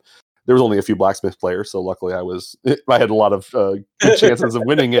time. There was only a few blacksmith players, so luckily I had a lot of good chances of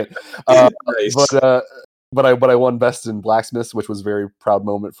winning it. Nice. But I won best in blacksmiths, which was a very proud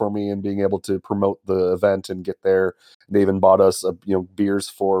moment for me, and being able to promote the event and get there. They even bought us beers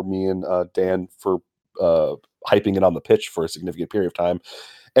for me and Dan for hyping it on the pitch for a significant period of time.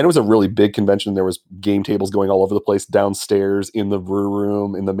 And it was a really big convention. There was game tables going all over the place, downstairs, in the brew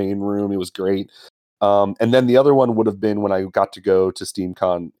room, in the main room. It was great. And then the other one would have been when I got to go to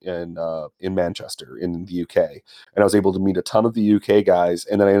SteamCon in Manchester in the UK, and I was able to meet a ton of the UK guys.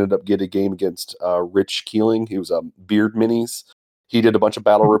 And then I ended up getting a game against Rich Keeling. He was Beard Minis. He did a bunch of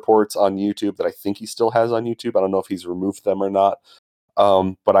battle reports on YouTube that I think he still has on YouTube. I don't know if he's removed them or not.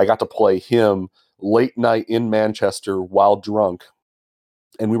 But I got to play him late night in Manchester while drunk,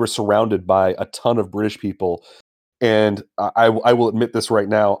 and we were surrounded by a ton of British people. And I will admit this right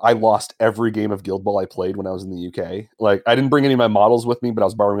now, I lost every game of Guild Ball I played when I was in the UK. Like, I didn't bring any of my models with me, but I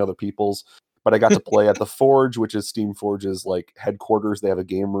was borrowing other people's. But I got to play at the Forge, which is Steamforge's like headquarters. They have a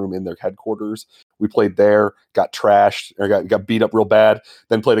game room in their headquarters. We played there, got trashed, or got beat up real bad.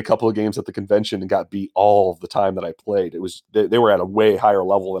 Then played a couple of games at the convention and got beat all of the time that I played. It was they were at a way higher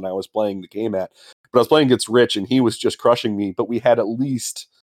level than I was playing the game at. But I was playing against Rich, and he was just crushing me. But we had at least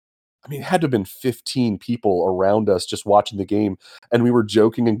I mean, it had to have been 15 people around us just watching the game. And we were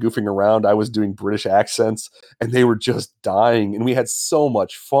joking and goofing around. I was doing British accents and they were just dying. And we had so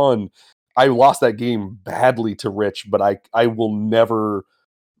much fun. I lost that game badly to Rich, but I will never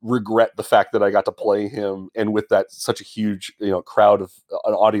regret the fact that I got to play him, and with that such a huge crowd of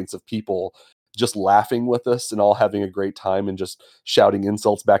an audience of people just laughing with us and all having a great time and just shouting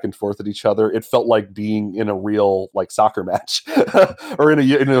insults back and forth at each other. It felt like being in a real like soccer match or in a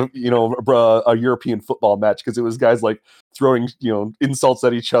European football match, because it was guys like throwing insults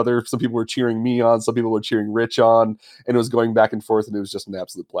at each other. Some people were cheering me on, some people were cheering Rich on, and it was going back and forth, and it was just an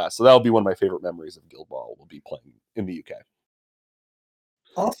absolute blast. So that'll be one of my favorite memories of Guild Ball, will be playing in the UK.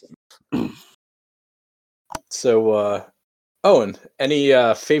 Awesome. So, Owen, any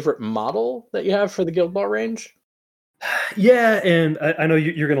favorite model that you have for the Guild Ball range? Yeah, and I know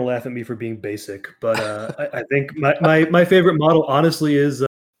you're going to laugh at me for being basic, but I think my favorite model, honestly, is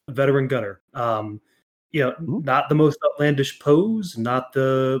Veteran Gunner. Not the most outlandish pose, not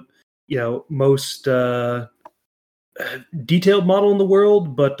the most detailed model in the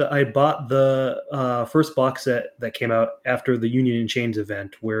world, but I bought the first box set that came out after the Union and Chains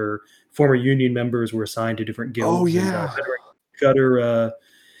event, where former Union members were assigned to different guilds. Oh yeah, and, Veteran Gunner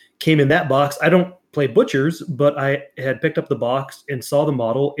came in that box. I don't play butchers, but I had picked up the box and saw the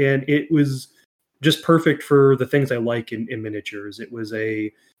model, and it was just perfect for the things I like in miniatures. It was a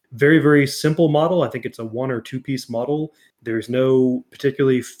very, very simple model. I think it's a 1 or 2 piece model. There's no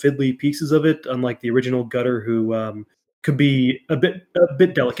particularly fiddly pieces of it, unlike the original Gutter, who could be a bit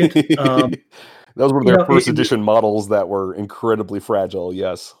delicate. That was one of their first edition models that were incredibly fragile.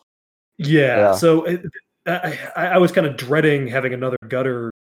 Yes. Yeah. So I was kind of dreading having another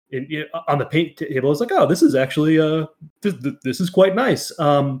Gutter on the paint table. I was like, oh, this is actually this is quite nice.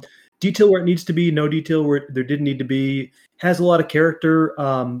 Detail where it needs to be, no detail where there didn't need to be. Has a lot of character,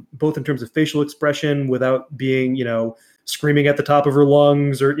 both in terms of facial expression without being, screaming at the top of her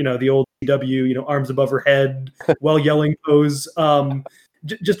lungs, or the old CW, arms above her head while yelling pose.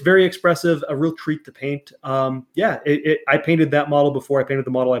 Just very expressive, a real treat to paint. I painted that model before I painted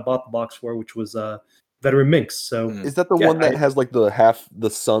the model I bought the box for, which was Veteran Minx. So is that the one that has like the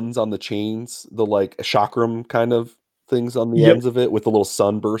suns on the chains, the like chakram kind of things on the ends of it with the little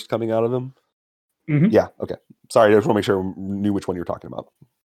sunburst coming out of them? Mm-hmm. Yeah. Okay. Sorry, I just want to make sure I knew which one you were talking about.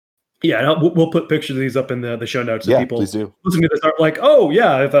 Yeah, we'll put pictures of these up in the show notes. So people please do. Listening to this are like, oh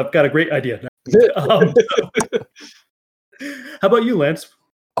yeah, I've got a great idea. How about you, Lance?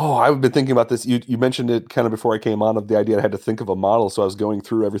 Oh, I've been thinking about this. You mentioned it kind of before I came on, of the idea I had to think of a model, so I was going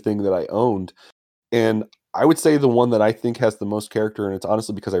through everything that I owned, and I would say the one that I think has the most character, and it's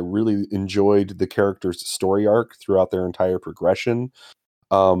honestly because I really enjoyed the character's story arc throughout their entire progression,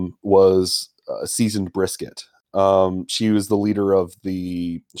 was Seasoned Brisket. She was the leader of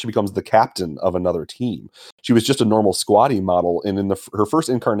she becomes the captain of another team. She was just a normal squatty model, and in her first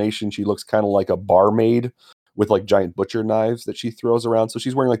incarnation, she looks kind of like a barmaid with like giant butcher knives that she throws around. So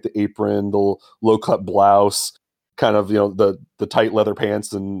she's wearing like the apron, the low cut blouse, kind of the tight leather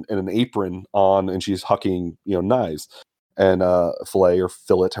pants and an apron on, and she's hucking knives and fillet or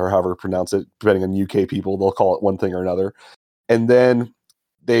fillet, or however you pronounce it, depending on UK people, they'll call it one thing or another. And then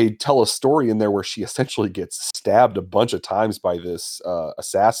they tell a story in there where she essentially gets stabbed a bunch of times by this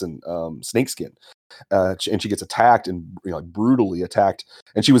assassin, Snakeskin, and she gets attacked and brutally attacked.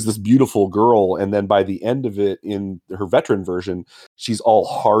 And she was this beautiful girl, and then by the end of it, in her veteran version, she's all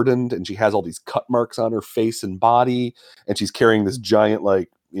hardened and she has all these cut marks on her face and body, and she's carrying this giant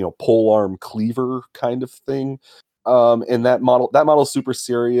pole arm cleaver kind of thing. And that model is super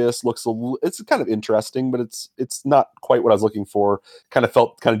serious. It's kind of interesting, but it's not quite what I was looking for. Kind of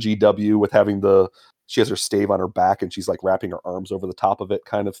felt kind of GW with having she has her stave on her back and she's like wrapping her arms over the top of it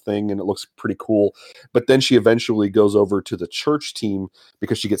kind of thing. And it looks pretty cool. But then she eventually goes over to the church team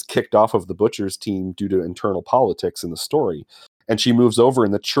because she gets kicked off of the butcher's team due to internal politics in the story. And she moves over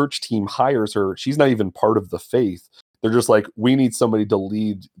and the church team hires her. She's not even part of the faith. They're just like, we need somebody to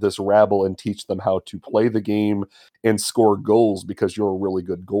lead this rabble and teach them how to play the game and score goals because you're a really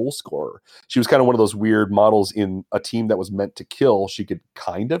good goal scorer. She was kind of one of those weird models in a team that was meant to kill. She could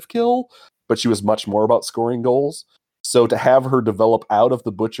kind of kill, but she was much more about scoring goals. So to have her develop out of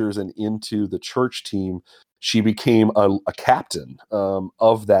the butchers and into the church team, she became a captain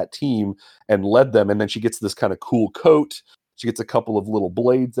of that team and led them. And then she gets this kind of cool coat. She gets a couple of little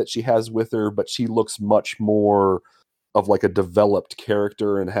blades that she has with her, but she looks much more of like a developed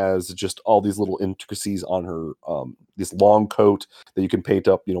character and has just all these little intricacies on her, this long coat that you can paint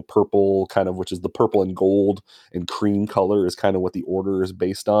up, purple kind of, which is the purple and gold and cream color is kind of what the order is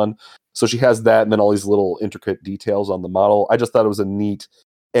based on. So she has that, and then all these little intricate details on the model. I just thought it was a neat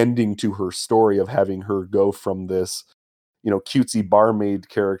ending to her story of having her go from this, cutesy barmaid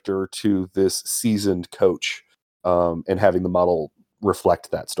character to this seasoned coach, and having the model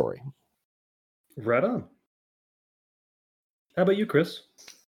reflect that story. Right on. How about you, Chris?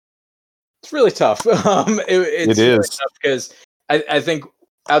 It's really tough. It's It really is. tough because I think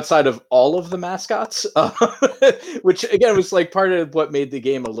outside of all of the mascots, which again was like part of what made the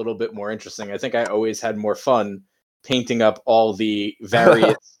game a little bit more interesting. I think I always had more fun painting up all the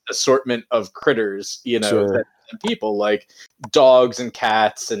various assortment of critters, Sure. than people, like dogs and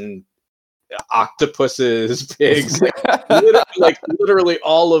cats and octopuses, pigs, literally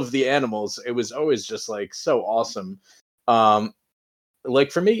all of the animals. It was always just like so awesome.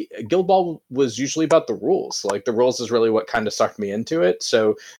 Like for me, Guild Ball was usually about the rules. Like the rules is really what kind of sucked me into it.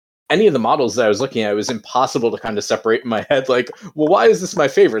 So any of the models that I was looking at, it was impossible to kind of separate in my head. Like, well, why is this my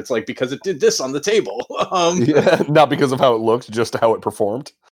favorite? It's like, because it did this on the table. Yeah, not because of how it looked, just how it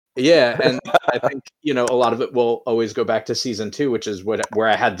performed. Yeah, and I think a lot of it will always go back to season 2, which is where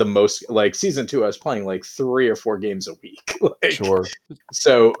I had the most. Like season 2, I was playing like 3 or 4 games a week. Sure.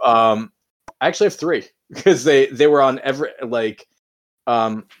 So I actually have 3 because they were on every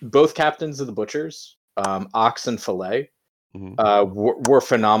both captains of the butchers, Ox and Filet, were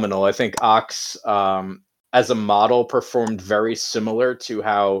phenomenal. I think Ox, as a model, performed very similar to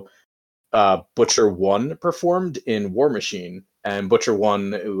how Butcher 1 performed in War Machine. And Butcher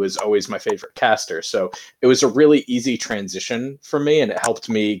 1 was always my favorite caster. So it was a really easy transition for me, and it helped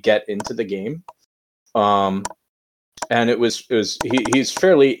me get into the game. And he's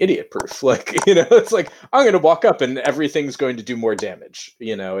fairly idiot proof. Like, it's like, I'm going to walk up and everything's going to do more damage.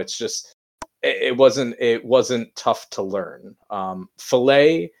 It's just, it wasn't tough to learn.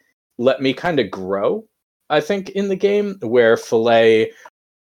 Filet let me kind of grow, I think, in the game, where Filet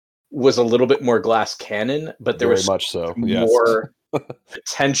was a little bit more glass cannon, but there was much so more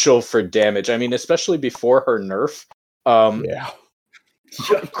potential for damage. I mean, especially before her nerf.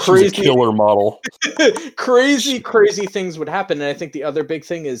 Crazy killer model. crazy things would happen. And I think the other big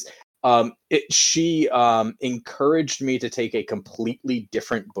thing is she encouraged me to take a completely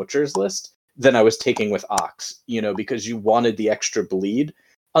different butcher's list than I was taking with Ox, because you wanted the extra bleed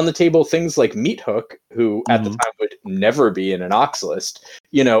on the table. Things like Meat Hook, who at the time would never be in an Ox list,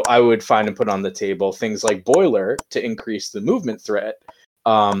 I would find and put on the table. Things like Boiler to increase the movement threat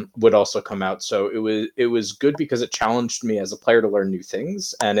would also come out. So it was good because it challenged me as a player to learn new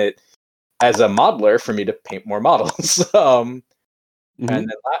things, and it, as a modeler, for me to paint more models. And then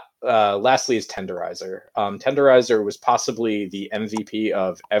lastly is Tenderizer. Tenderizer was possibly the MVP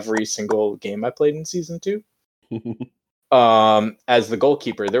of every single game I played in season 2. As the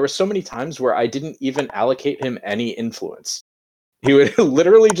goalkeeper, there were so many times where I didn't even allocate him any influence. He would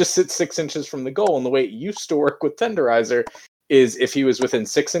literally just sit 6 inches from the goal, and the way it used to work with Tenderizer is if he was within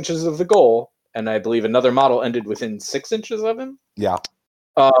 6 inches of the goal, and I believe another model ended within 6 inches of him,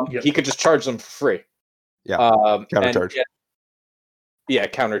 he could just charge them for free. Countercharge.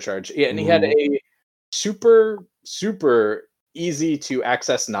 Countercharge. Yeah, and he had a super easy to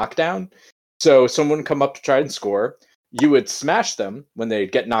access knockdown. So someone would come up to try and score. You would smash them. When they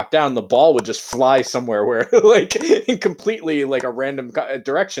get knocked down, the ball would just fly somewhere where, like, in completely like a random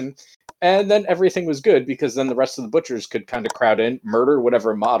direction. And then everything was good, because then the rest of the butchers could kind of crowd in, murder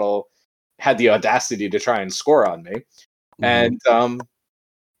whatever model had the audacity to try and score on me. And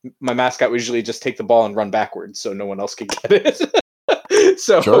my mascot would usually just take the ball and run backwards so no one else could get it.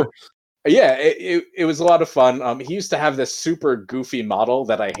 So yeah, it was a lot of fun. He used to have this super goofy model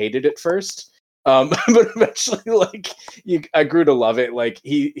that I hated at first. But eventually, I grew to love it. Like,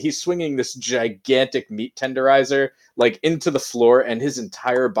 he's swinging this gigantic meat tenderizer like into the floor, and his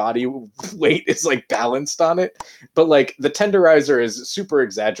entire body weight is like balanced on it. But like, the tenderizer is super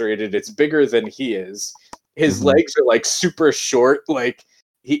exaggerated. It's bigger than he is. His legs are like super short. Like,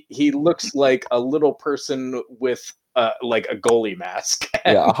 he looks like a little person with like a goalie mask.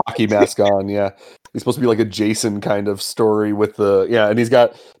 A hockey mask on. Yeah, he's supposed to be like a Jason kind of story with and he's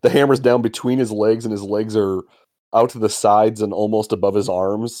got the hammers down between his legs, and his legs are out to the sides and almost above his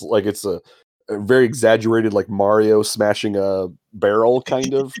arms. Like, it's a very exaggerated, like Mario smashing a barrel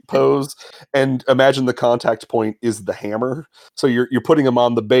kind of pose. And imagine the contact point is the hammer, so you're putting him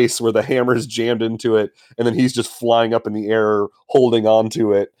on the base where the hammer is jammed into it, and then he's just flying up in the air holding on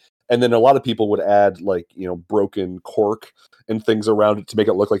to it. And then a lot of people would add, like, broken cork and things around it to make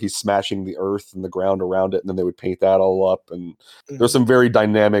it look like he's smashing the earth and the ground around it, and then they would paint that all up. And there's some very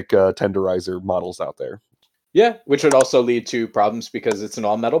dynamic tenderizer models out there. Yeah, which would also lead to problems because it's an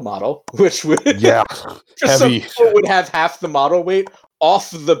all-metal model, which would heavy. Some people would have half the model weight off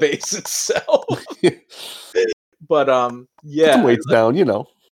the base itself. But Put the weights down,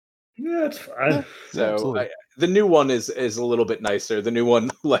 Yeah, it's fine. So absolutely. the new one is a little bit nicer. The new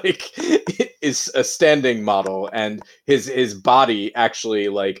one like is a standing model, and his body actually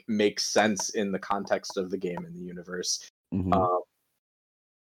like makes sense in the context of the game and the universe. Mhm.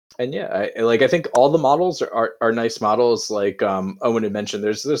 And yeah, I think all the models are nice models. Like Owen had mentioned,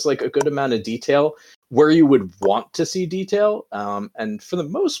 there's like a good amount of detail where you would want to see detail. And for the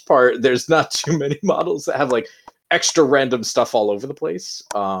most part, there's not too many models that have like extra random stuff all over the place.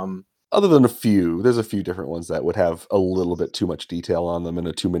 Other than a few, there's a few different ones that would have a little bit too much detail on them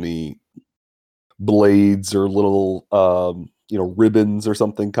and too many blades or little, ribbons or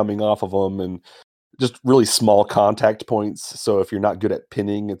something coming off of them, and just really small contact points. So if you're not good at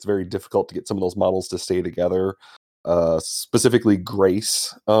pinning, it's very difficult to get some of those models to stay together. Specifically,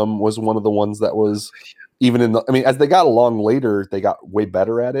 Grace was one of the ones that was even in the. I mean, as they got along later, they got way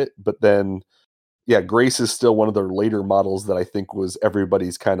better at it. But then, yeah, Grace is still one of their later models that I think was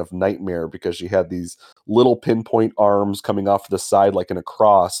everybody's kind of nightmare because she had these little pinpoint arms coming off the side like in a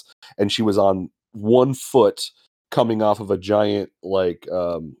cross, and she was on one foot coming off of a giant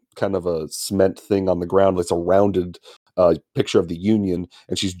kind of a cement thing on the ground. It's a rounded picture of the Union,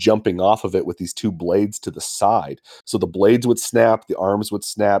 and she's jumping off of it with these two blades to the side. So the blades would snap, the arms would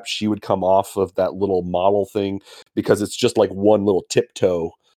snap. She would come off of that little model thing because it's just like one little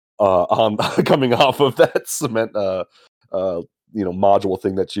tiptoe on coming off of that cement module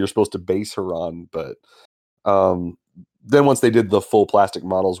thing that you're supposed to base her on. But then once they did the full plastic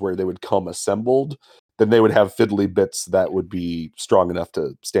models where they would come assembled, then they would have fiddly bits that would be strong enough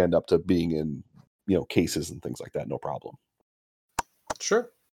to stand up to being in cases and things like that, no problem.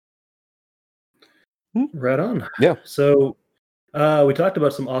 Sure. Right on. Yeah. So we talked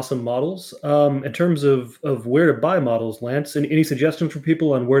about some awesome models. In terms of where to buy models, Lance, any suggestions for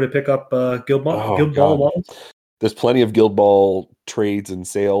people on where to pick up Guild Ball models? There's plenty of Guild Ball trades and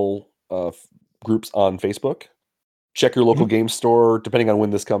sale groups on Facebook. Check your local game store. Depending on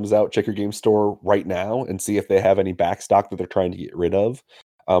when this comes out, check your game store right now and see if they have any back stock that they're trying to get rid of.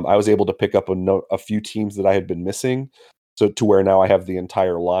 I was able to pick up a few teams that I had been missing, so to where now I have the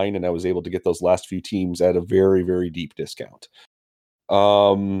entire line, and I was able to get those last few teams at a very, very deep discount.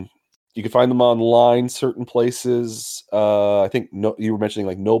 You can find them online, certain places. I think you were mentioning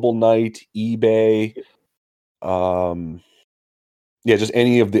like Noble Knight, eBay. Just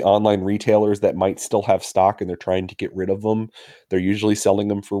any of the online retailers that might still have stock and they're trying to get rid of them. They're usually selling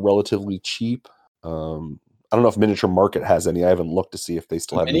them for relatively cheap. I don't know if Miniature Market has any. I haven't looked to see if they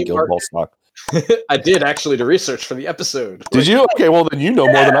still have any Guild Ball stock. I did actually to research for the episode. Did you? Okay, well then you know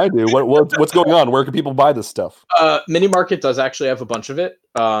more than I do. What's going on? Where can people buy this stuff? Mini Market does actually have a bunch of it.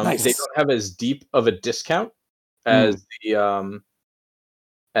 Nice. They don't have as deep of a discount as the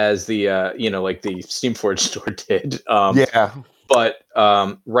like the Steamforge store did. But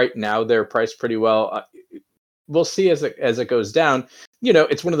right now they're priced pretty well. We'll see as it goes down.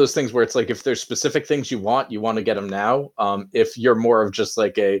 It's one of those things where it's like if there's specific things you want to get them now. If you're more of just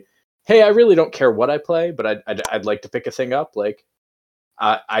like hey, I really don't care what I play, but I'd like to pick a thing up. Like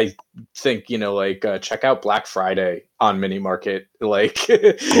I think check out Black Friday on Mini Market. Like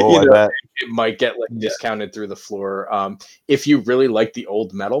it might get like discounted through the floor. If you really like the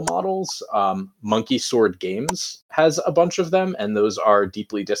old metal models, Monkey Sword Games has a bunch of them, and those are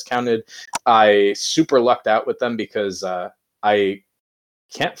deeply discounted. I super lucked out with them because I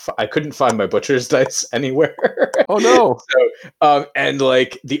couldn't find my butcher's dice anywhere. Oh no! So, and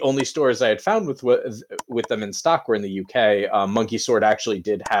like the only stores I had found with them in stock were in the UK. Monkey Sword actually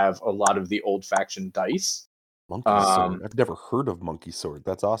did have a lot of the old faction dice. Monkey Sword. I've never heard of Monkey Sword.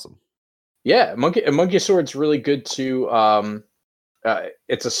 That's awesome. Yeah, Monkey Sword's really good to.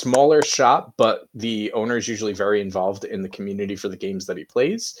 It's a smaller shop, but the owner is usually very involved in the community for the games that he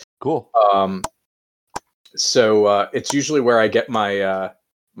plays. Cool. So it's usually where I get my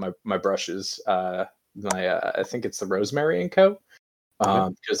my brushes. I think it's the Rosemary & Co.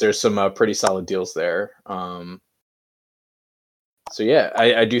 Because there's some pretty solid deals there. So yeah,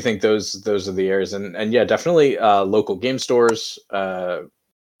 I do think those are the areas, and yeah, definitely local game stores. Some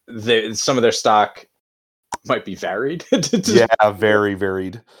of their stock might be varied. Yeah, very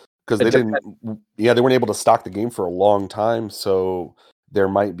varied, because they weren't able to stock the game for a long time, so there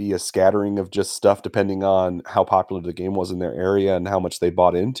might be a scattering of just stuff depending on how popular the game was in their area and how much they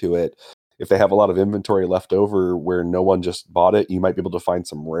bought into it. If they have a lot of inventory left over where no one just bought it, you might be able to find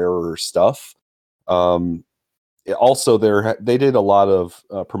some rarer stuff. Also, they did a lot of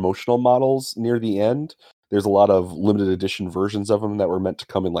promotional models near the end. There's a lot of limited edition versions of them that were meant to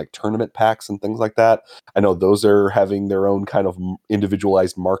come in like tournament packs and things like that. I know those are having their own kind of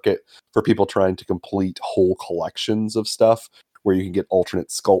individualized market for people trying to complete whole collections of stuff, where you can get alternate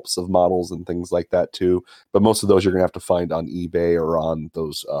sculpts of models and things like that too. But most of those you're going to have to find on eBay or on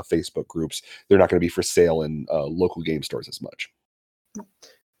those Facebook groups. They're not going to be for sale in local game stores as much.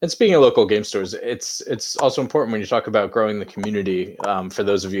 And speaking of local game stores, it's also important when you talk about growing the community. For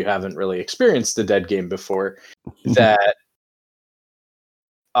those of you who haven't really experienced the Dead Game before, that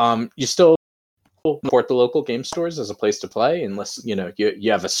you still support the local game stores as a place to play, unless you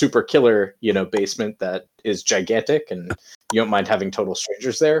have a super killer basement that is gigantic and you don't mind having total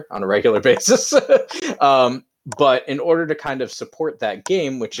strangers there on a regular basis. But in order to kind of support that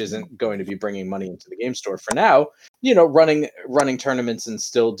game, which isn't going to be bringing money into the game store for now, running tournaments and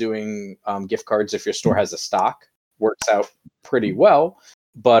still doing gift cards if your store has a stock works out pretty well.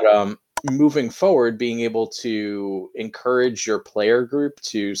 But moving forward, being able to encourage your player group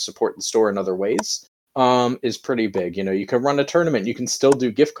to support the store in other ways is pretty big. You can run a tournament, you can still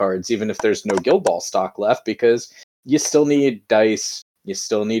do gift cards, even if there's no Guild Ball stock left, because you still need dice, you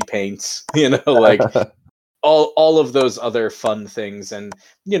still need paints, all of those other fun things. And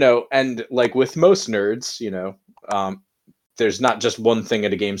and like with most nerds, there's not just one thing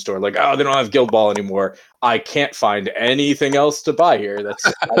at a game store like, oh, they don't have Guild Ball anymore, I can't find anything else to buy here.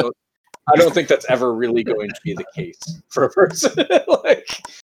 That's I don't think that's ever really going to be the case for a person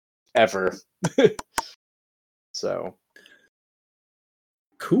ever. So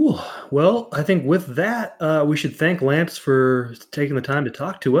cool. Well, I think with that, we should thank Lance for taking the time to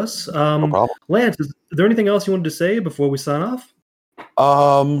talk to us. No problem. Lance, is there anything else you wanted to say before we sign off?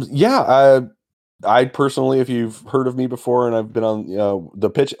 I personally, if you've heard of me before and I've been on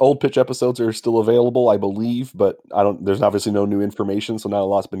the old pitch episodes are still available, I believe, but there's obviously no new information, so not a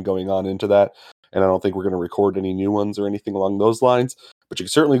lot's been going on into that, and I don't think we're going to record any new ones or anything along those lines, but you can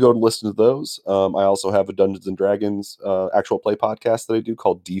certainly go to listen to those. I also have a Dungeons and Dragons actual play podcast that I do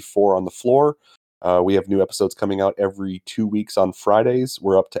called D4 on the Floor. We have new episodes coming out every 2 weeks on Fridays.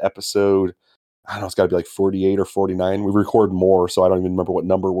 We're up to episode, I don't know, it's got to be like 48 or 49. We record more, so I don't even remember what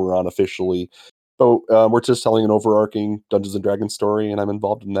number we're on officially. But we're just telling an overarching Dungeons & Dragons story, and I'm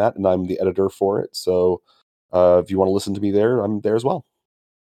involved in that, and I'm the editor for it. So if you want to listen to me there, I'm there as well.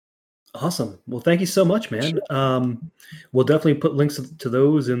 Awesome. Well, thank you so much, man. Sure. We'll definitely put links to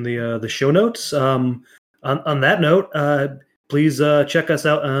those in the show notes. On that note, please check us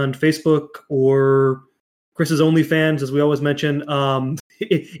out on Facebook or Chris's OnlyFans, as we always mention.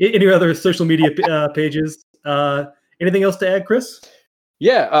 Any other social media pages. Anything else to add, Chris?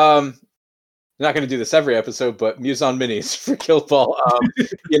 Yeah. I'm not going to do this every episode, but Muson Minis for Guild Ball.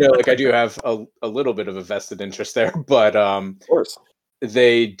 I do have a little bit of a vested interest there, but of course.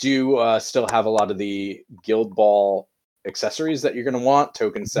 They do still have a lot of the Guild Ball accessories that you're going to want,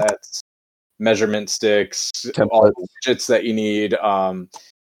 token sets, measurement sticks, all the widgets that you need,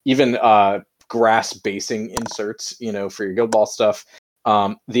 even grass basing inserts, for your Guild Ball stuff.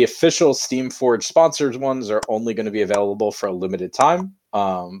 The official Steamforged sponsored ones are only going to be available for a limited time.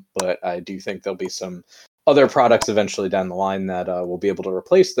 But I do think there'll be some other products eventually down the line that will be able to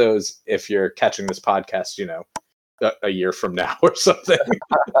replace those if you're catching this podcast, a year from now or something.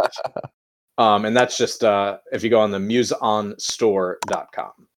 And that's just if you go on the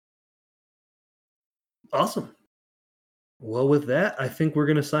musonstore.com. Awesome. Well, with that, I think we're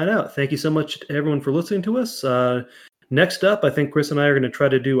going to sign out. Thank you so much to everyone for listening to us. Next up, I think Chris and I are going to try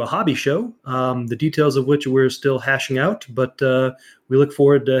to do a hobby show, the details of which we're still hashing out, but we look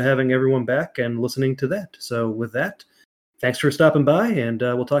forward to having everyone back and listening to that. So with that, thanks for stopping by, and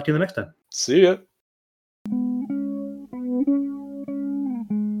we'll talk to you the next time. See ya.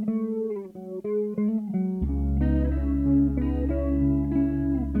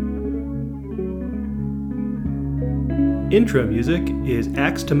 Intro music is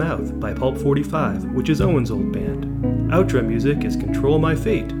Axe to Mouth by Pulp 45, which is Owen's old band. Outro music is Control My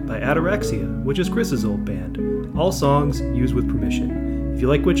Fate by Ataraxia, which is Chris's old band. All songs used with permission. If you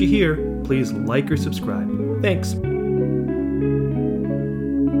like what you hear, please like or subscribe. Thanks.